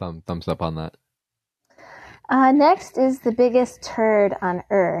 yeah. Thumbs up on that. Next is the biggest turd on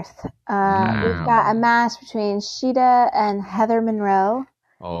earth. We've got a match between Shida and Heather Monroe.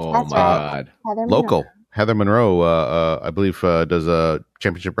 Oh, That's my right. God. Heather Local. Monroe. Heather Monroe, I believe, does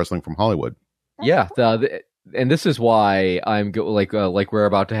championship wrestling from Hollywood. Yeah, and this is why I'm like we're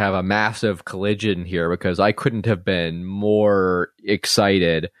about to have a massive collision here, because I couldn't have been more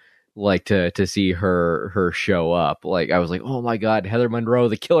excited to see her show up. Like, I was like, oh my God, Heather Monroe,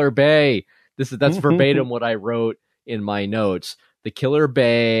 the Killer Bay. That's verbatim what I wrote in my notes. The Killer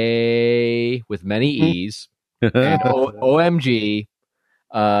Bay with many E's and OMG.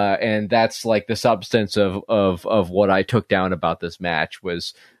 And that's like the substance of what I took down about this match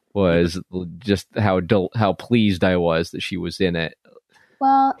was just how pleased I was that she was in it.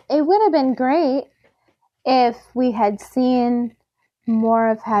 Well, it would have been great if we had seen more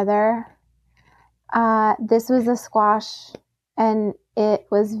of Heather. This was a squash, and it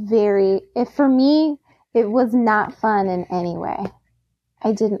was for me, it was not fun in any way.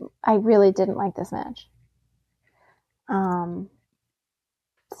 I really didn't like this match.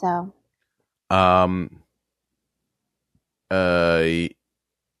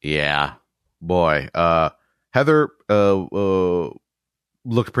 Yeah, boy. Heather looked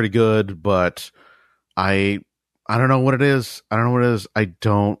pretty good, but I don't know what it is. I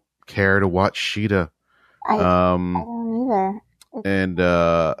don't care to watch Shida. I don't either. And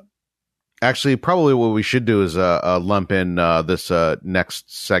actually, probably what we should do is lump in this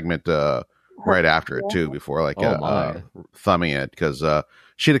next segment right after it too, before thumbing it, because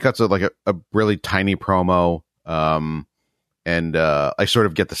Shida cuts a really tiny promo. And I sort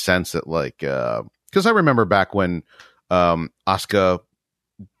of get the sense that because I remember back when Asuka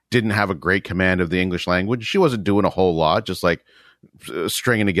didn't have a great command of the English language, she wasn't doing a whole lot, just like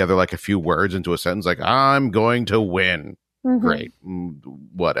stringing together like a few words into a sentence, like, I'm going to win. Mm-hmm. Great.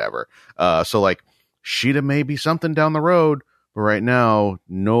 Whatever. So like Shida may be something down the road, but right now,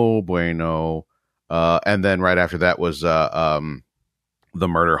 no bueno. And then right after that was the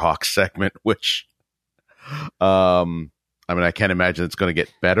Murder Hawk segment, which I mean, I can't imagine it's going to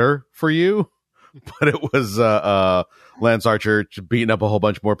get better for you, but it was Lance Archer beating up a whole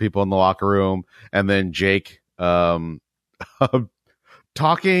bunch more people in the locker room, and then Jake talking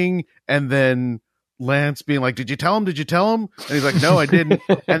and then Lance being like, did you tell him? Did you tell him? And he's like, no, I didn't.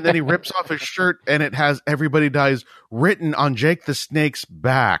 And then he rips off his shirt and it has "Everybody Dies" written on Jake the Snake's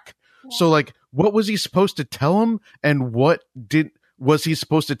back. So like, what was he supposed to tell him? And was he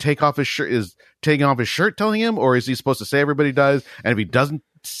supposed to take off his shirt? Is taking off his shirt telling him, or is he supposed to say "Everybody Dies"? And if he doesn't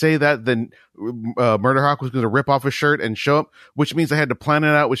say that, then Murderhawk was going to rip off his shirt and show up, which means they had to plan it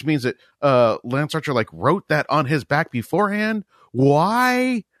out, which means that Lance Archer like wrote that on his back beforehand.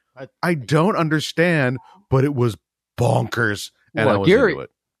 Why? I don't understand, but it was bonkers, and I was into it.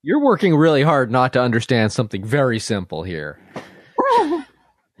 You're working really hard not to understand something very simple here.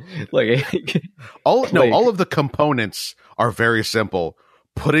 All of the components are very simple.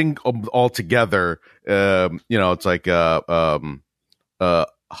 Putting them all together, it's like hot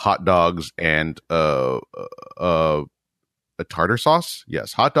dogs and a tartar sauce.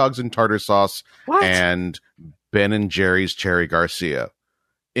 Yes, hot dogs and tartar sauce. What? And Ben and Jerry's Cherry Garcia.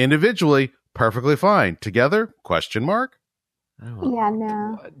 Individually, perfectly fine. Together? Question mark. Yeah,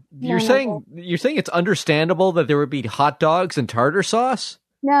 no. You're saying it's understandable that there would be hot dogs and tartar sauce?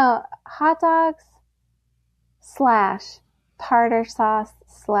 No, hot dogs / tartar sauce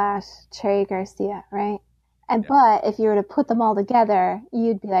 / Cherry Garcia, right? And but if you were to put them all together,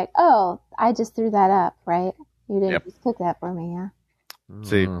 you'd be like, oh, I just threw that up, right? You didn't just cook that for me, yeah.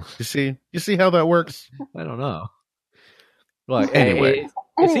 You see how that works? I don't know. Look, anyway,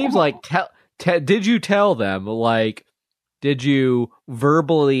 it seems like did you tell them, like, did you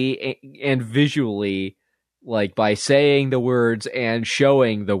verbally and visually, like by saying the words and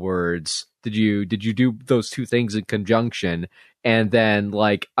showing the words, did you do those two things in conjunction? And then,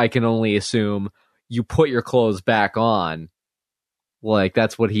 like, I can only assume you put your clothes back on. Like,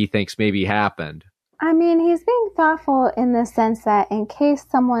 that's what he thinks maybe happened. I mean, he's being thoughtful in the sense that in case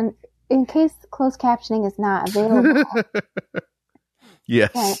closed captioning is not available, yes,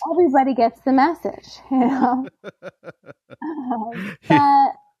 okay, everybody gets the message, you know.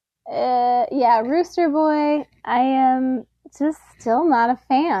 Yeah, Rooster Boy, I am just still not a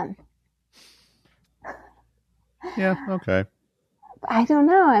fan. Yeah, okay. I don't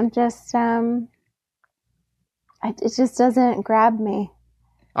know. I'm just, it just doesn't grab me.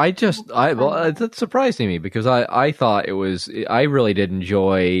 That's surprising me because I thought it was, I really did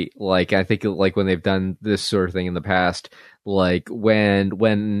enjoy, like, I think like when they've done this sort of thing in the past, like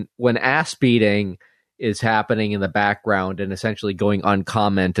when ass beating is happening in the background and essentially going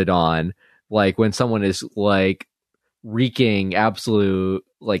uncommented on, like when someone is like wreaking absolute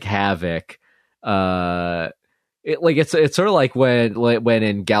like havoc, it's sort of like when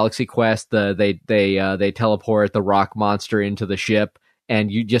in Galaxy Quest they teleport the rock monster into the ship and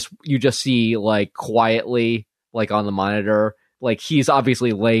you just see like quietly like on the monitor, like he's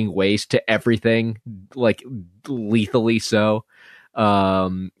obviously laying waste to everything, like lethally so.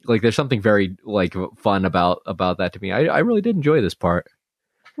 Like there's something very like fun about that to me. I really did enjoy this part.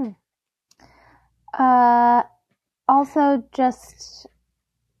 Also just,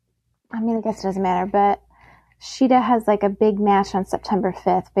 I mean, I guess it doesn't matter, but Sheeta has like a big match on September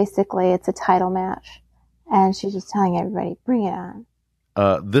 5th. Basically, it's a title match. And she's just telling everybody, bring it on.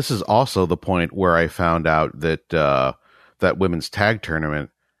 This is also the point where I found out that that women's tag tournament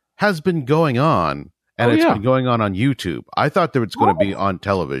has been going on, and it's been going on YouTube. I thought that it's going to be on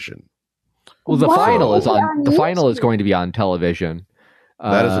television. Well, the final is on. The final is going to be on television.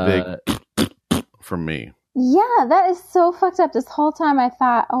 That is a big from me. Yeah, that is so fucked up. This whole time I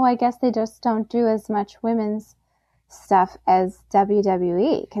thought, oh, I guess they just don't do as much women's stuff as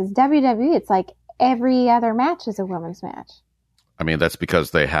WWE. Because WWE, it's like every other match is a women's match. I mean, that's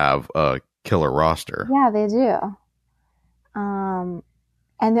because they have a killer roster. Yeah, they do. And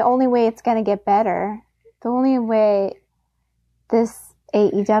the only way it's going to get better, the only way this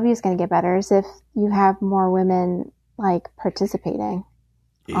AEW is going to get better is if you have more women, like, participating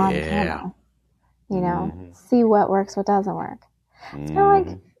on camera. You know, see what works, what doesn't work. It's kind of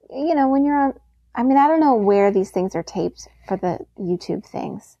like, you know, when you're on, I mean, I don't know where these things are taped for the YouTube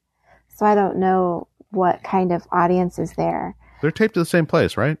things. So I don't know what kind of audience is there. They're taped to the same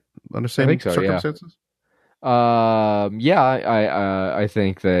place, right? Under the same circumstances? Yeah. I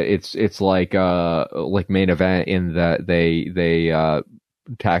think that it's like Main Event in that they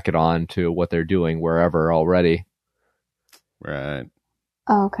tack it on to what they're doing wherever already. Right.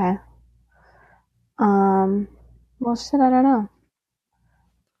 Oh, okay. Well, shit, I don't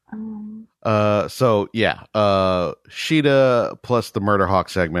know. So yeah, Sheeta plus the Murderhawk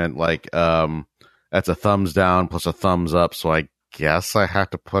segment, like, that's a thumbs down plus a thumbs up. So I guess I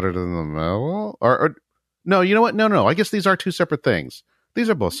have to put it in the middle, or no, you know what? No. I guess these are two separate things. These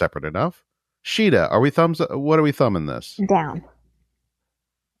are both separate enough. Sheeta, are we thumbs? What are we thumbing this? Down.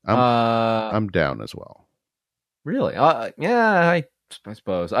 I'm I'm down as well. Really? Yeah, I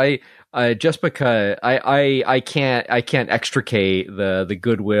suppose I just because I can't extricate the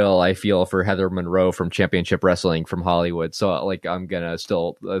goodwill I feel for Heather Monroe from Championship Wrestling from Hollywood. So like I'm gonna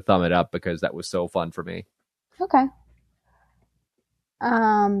still thumb it up because that was so fun for me. Okay.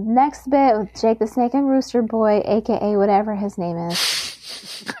 Next bit with Jake the Snake and Rooster Boy, aka whatever his name is.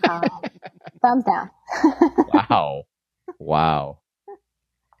 Thumbs down. Wow.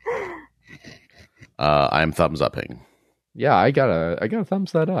 I'm thumbs upping. Yeah, I gotta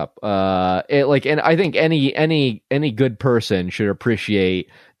thumbs that up. And I think any good person should appreciate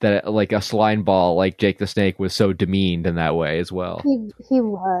that like a slime ball like Jake the Snake was so demeaned in that way as well. He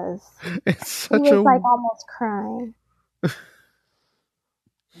was. It's He such was like almost crying.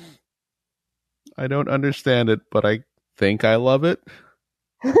 I don't understand it, but I think I love it.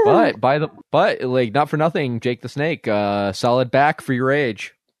 But like not for nothing, Jake the Snake, solid back for your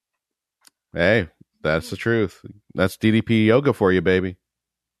age. Hey, that's the truth. That's DDP yoga for you, baby.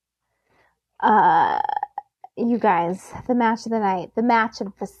 You guys, the match of the night, the match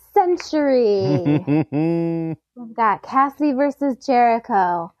of the century. We've got Cassidy versus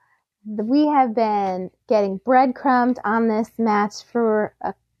Jericho. We have been getting breadcrumbed on this match for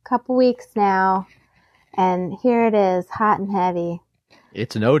a couple weeks now, and here it is, hot and heavy.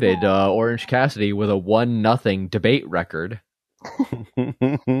 It's noted, Orange Cassidy with a 1-0 debate record.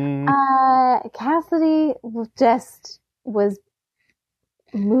 Cassidy just was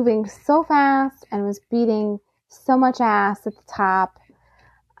moving so fast and was beating so much ass at the top.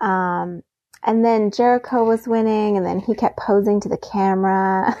 And then Jericho was winning, and then he kept posing to the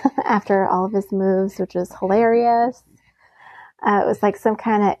camera after all of his moves, which was hilarious. It was like some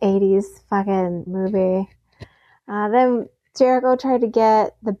kind of 80s fucking movie. Then Jericho tried to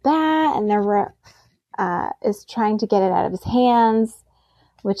get the bat, and the ref is trying to get it out of his hands,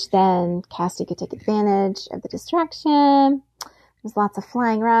 which then Cassidy could take advantage of the distraction. There's lots of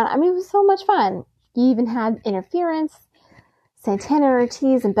flying around. I mean, it was so much fun. You even had interference. Santana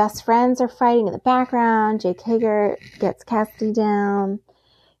Ortiz and Best Friends are fighting in the background. Jake Hager gets Cassidy down.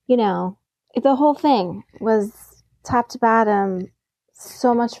 You know, the whole thing was top to bottom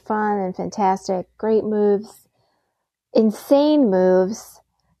so much fun and fantastic. Great moves. Insane moves.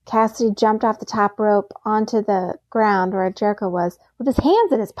 Cassidy jumped off the top rope onto the ground where Jericho was with his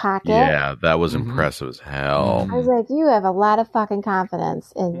hands in his pocket. Yeah, that was impressive as hell. I was like, you have a lot of fucking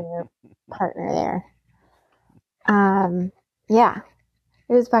confidence in your partner there. Yeah.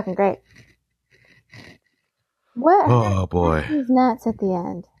 It was fucking great. What Oh boy. Cassidy's nuts at the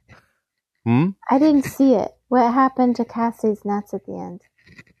end? I didn't see it. What happened to Cassidy's nuts at the end?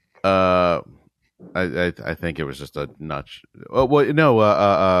 I think it was just a notch. Oh, well,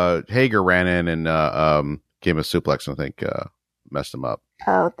 no. Hager ran in and gave him a suplex, and I think messed him up.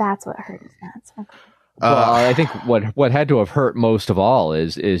 Oh, that's what hurt his nuts. Okay. Well, I think what had to have hurt most of all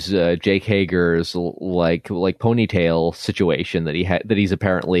is Jake Hager's like ponytail situation that he's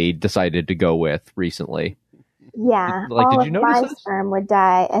apparently decided to go with recently. Yeah, like, all did you of notice my this? sperm would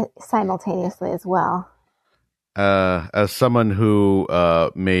die simultaneously as well. As someone who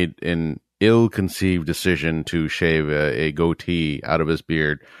made an ill-conceived decision to shave a goatee out of his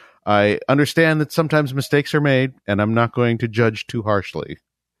beard, I understand that sometimes mistakes are made, and I'm not going to judge too harshly.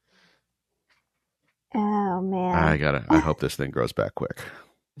 Oh man! I hope this thing grows back quick.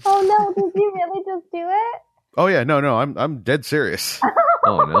 Oh no! Did you really just do it? Oh yeah, no, I'm dead serious.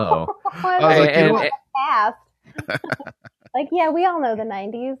 Oh no! I was like, you know, fast. Like, yeah, we all know the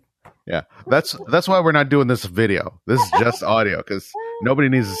 90s. Yeah, that's why we're not doing this video. This is just audio because nobody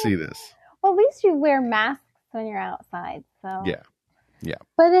needs to see this. Well, at least you wear masks when you're outside. So yeah.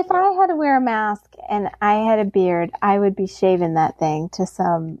 But if I had to wear a mask and I had a beard, I would be shaving that thing to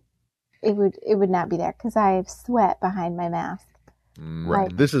some. It would not be there because I have sweat behind my mask.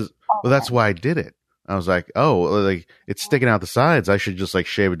 Right. That's why I did it. I was like, oh, like it's sticking out the sides. I should just like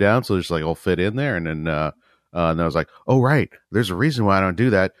shave it down so it's just like all fit in there. And then I was like, oh right, there's a reason why I don't do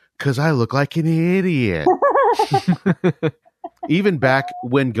that because I look like an idiot. Even back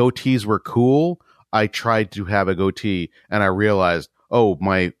when goatees were cool, I tried to have a goatee and I realized, oh,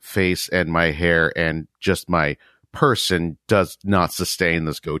 my face and my hair and just my person does not sustain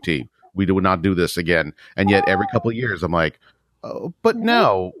this goatee. We do not do this again. And yet every couple of years I'm like, oh, but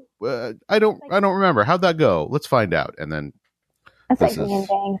no, I don't remember. How'd that go? Let's find out. And then it's like me and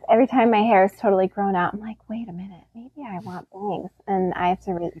bangs. Every time my hair is totally grown out, I'm like, wait a minute, maybe I want bangs. And I have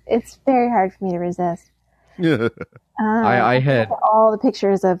to, it's very hard for me to resist. I had all the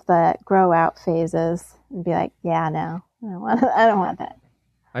pictures of the grow out phases and be like, yeah, no, I don't want that.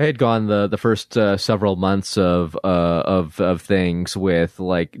 I had gone the first several months of things with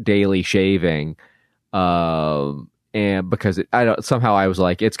like daily shaving, and because I don't somehow I was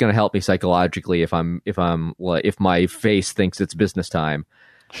like it's going to help me psychologically if my face thinks it's business time.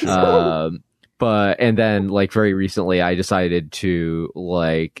 But and then like very recently I decided to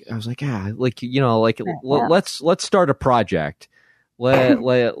like I was like let's start a project.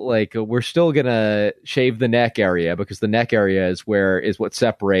 Like we're still gonna shave the neck area because the neck area is what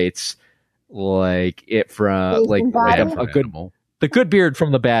separates like it from like a good animal. The good beard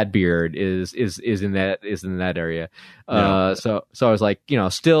from the bad beard is in that area. So I was like,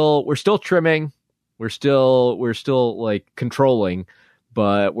 we're still trimming, we're still like controlling,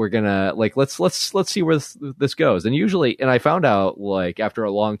 but we're gonna like let's see where this goes. And I found out like after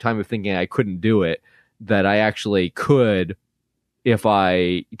a long time of thinking I couldn't do it that I actually could if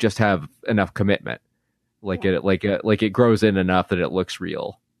I just have enough commitment. It grows in enough that it looks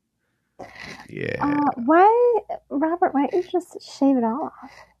real. Yeah. Robert, why don't you just shave it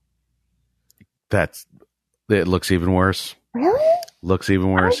off? It looks even worse. Really? Looks even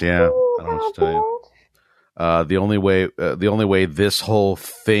worse, yeah. I don't know what to tell you. The only way this whole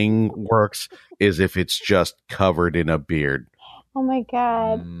thing works is if it's just covered in a beard. Oh my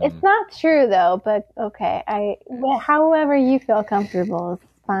God. It's not true though, but okay. However you feel comfortable is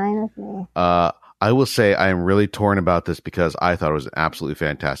fine with me. I will say I am really torn about this because I thought it was an absolutely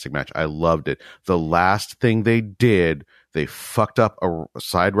fantastic match. I loved it. The last thing they did, they fucked up a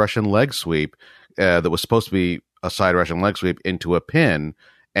side Russian leg sweep that was supposed to be a side Russian leg sweep into a pin,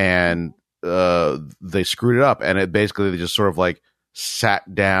 and they screwed it up, and it basically they just sort of like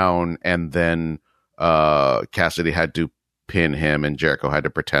sat down, and then Cassidy had to pin him, and Jericho had to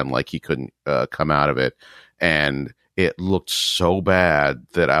pretend like he couldn't come out of it, and it looked so bad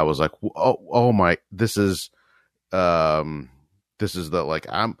that I was like, oh my, this is the like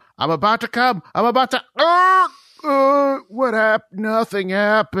I'm about to come, I'm about to what happened? Nothing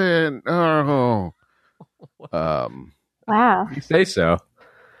happened. Oh, wow. You say so.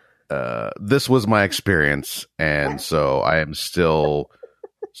 This was my experience, and so I am still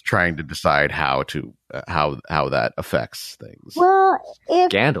trying to decide how that affects things. Well,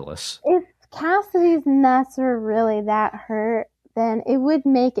 Scandalous. If Cassidy's nuts were really that hurt, then it would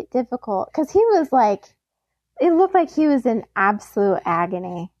make it difficult because he was like, it looked like he was in absolute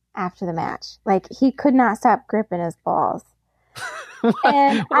agony after the match. Like he could not stop gripping his balls.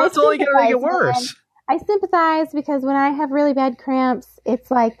 And well, that's only going to make it worse. I sympathize because when I have really bad cramps,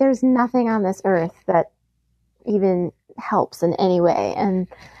 it's like there's nothing on this earth that even helps in any way, and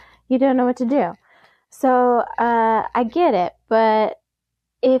you don't know what to do. So I get it, but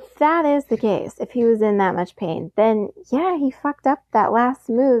if that is the case, if he was in that much pain, then yeah, he fucked up that last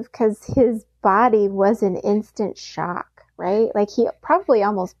move because his body was in instant shock, right? Like he probably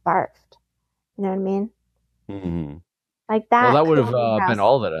almost barfed. You know what I mean? Mm-hmm. Like that. Well, that would have been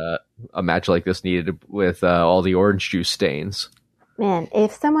all that a match like this needed with all the orange juice stains. Man,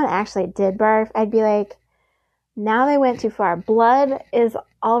 if someone actually did barf, I'd be like, now they went too far. Blood is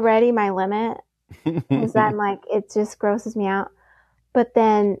already my limit because I'm like, it just grosses me out. But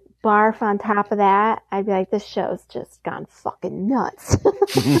then barf on top of that, I'd be like, this show's just gone fucking nuts.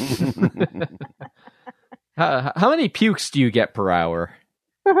 How many pukes do you get per hour?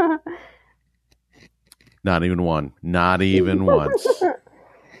 Not even one. Not even once.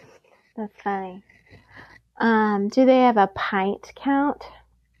 That's funny. Do they have a pint count?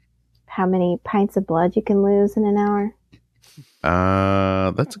 How many pints of blood you can lose in an hour?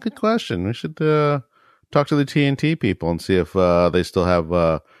 That's a good question. We should talk to the TNT people and see if they still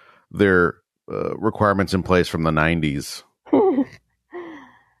have their requirements in place from the 90s.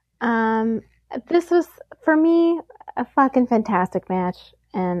 This was, for me, a fucking fantastic match,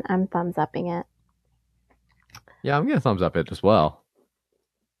 and I'm thumbs upping it. Yeah, I'm going to thumbs up it as well.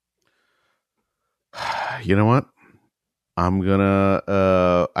 You know what? I'm going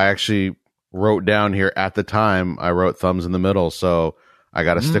to... I actually wrote down here at the time, I wrote thumbs in the middle, so I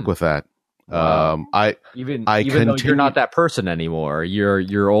got to stick with that. Wow. Even though you're not that person anymore,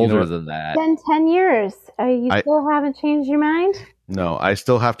 you're older than that. It's been 10 years. You still haven't changed your mind? No, I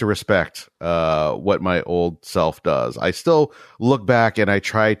still have to respect what my old self does. I still look back and I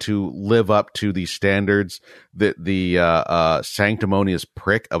try to live up to the standards that the sanctimonious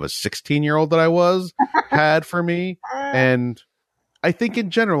prick of a 16-year-old that I had for me. And I think in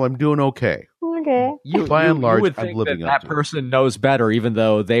general, I'm doing okay. Okay. By and large, you would I'm think living up that to person knows better, even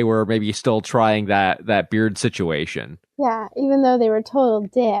though they were maybe still trying that beard situation. Yeah, even though they were total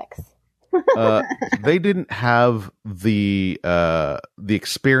dicks. They didn't have the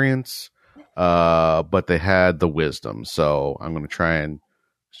experience, but they had the wisdom. So I'm going to try and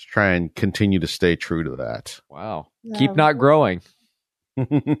Just try and continue to stay true to that. Wow. Keep not growing.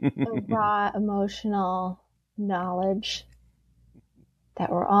 The raw emotional knowledge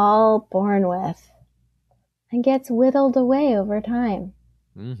that we're all born with and gets whittled away over time.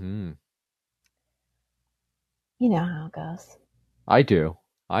 Mm-hmm. You know how it goes. I do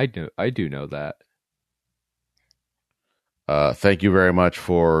know that. Thank you very much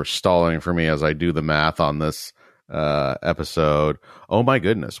for stalling for me as I do the math on this episode. Oh my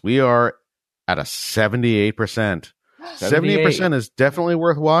goodness, we are at a 78%. 78% is definitely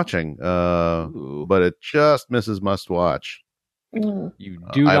worth watching, but it just misses must watch. You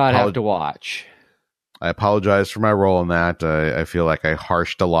do not have to watch. I apologize for my role in that. I feel like I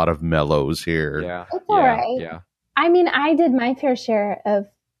harshed a lot of mellows here. Yeah, it's all right. Yeah. I mean, I did my fair share of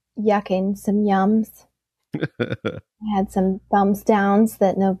yucking some yums. I had some thumbs downs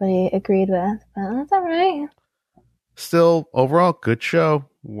that nobody agreed with, but that's all right. Still, overall, good show.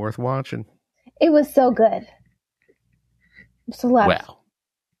 Worth watching. It was so good. Just a lot. Well,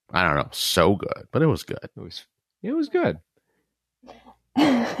 I don't know, so good, but it was good. It was good.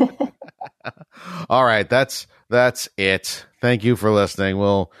 All right, that's it. Thank you for listening.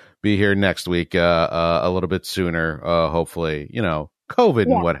 We'll be here next week, a little bit sooner, hopefully.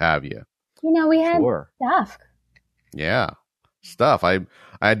 COVID and what have you. We had stuff. Yeah, stuff. I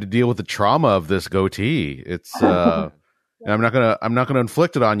had to deal with the trauma of this goatee. It's I'm not gonna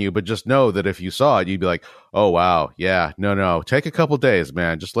inflict it on you, but just know that if you saw it, you'd be like, oh wow, yeah, no, take a couple days,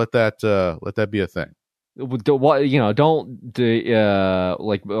 man. Just let that be a thing. Don't watch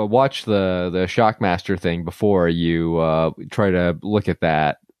the Shockmaster thing before you try to look at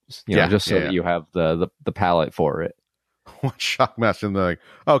that. Just so that you have the palette for it. Shockmaster, and they're like,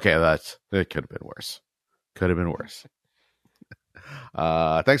 okay, it could have been worse.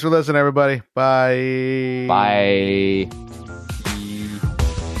 Thanks for listening, everybody. Bye. Bye.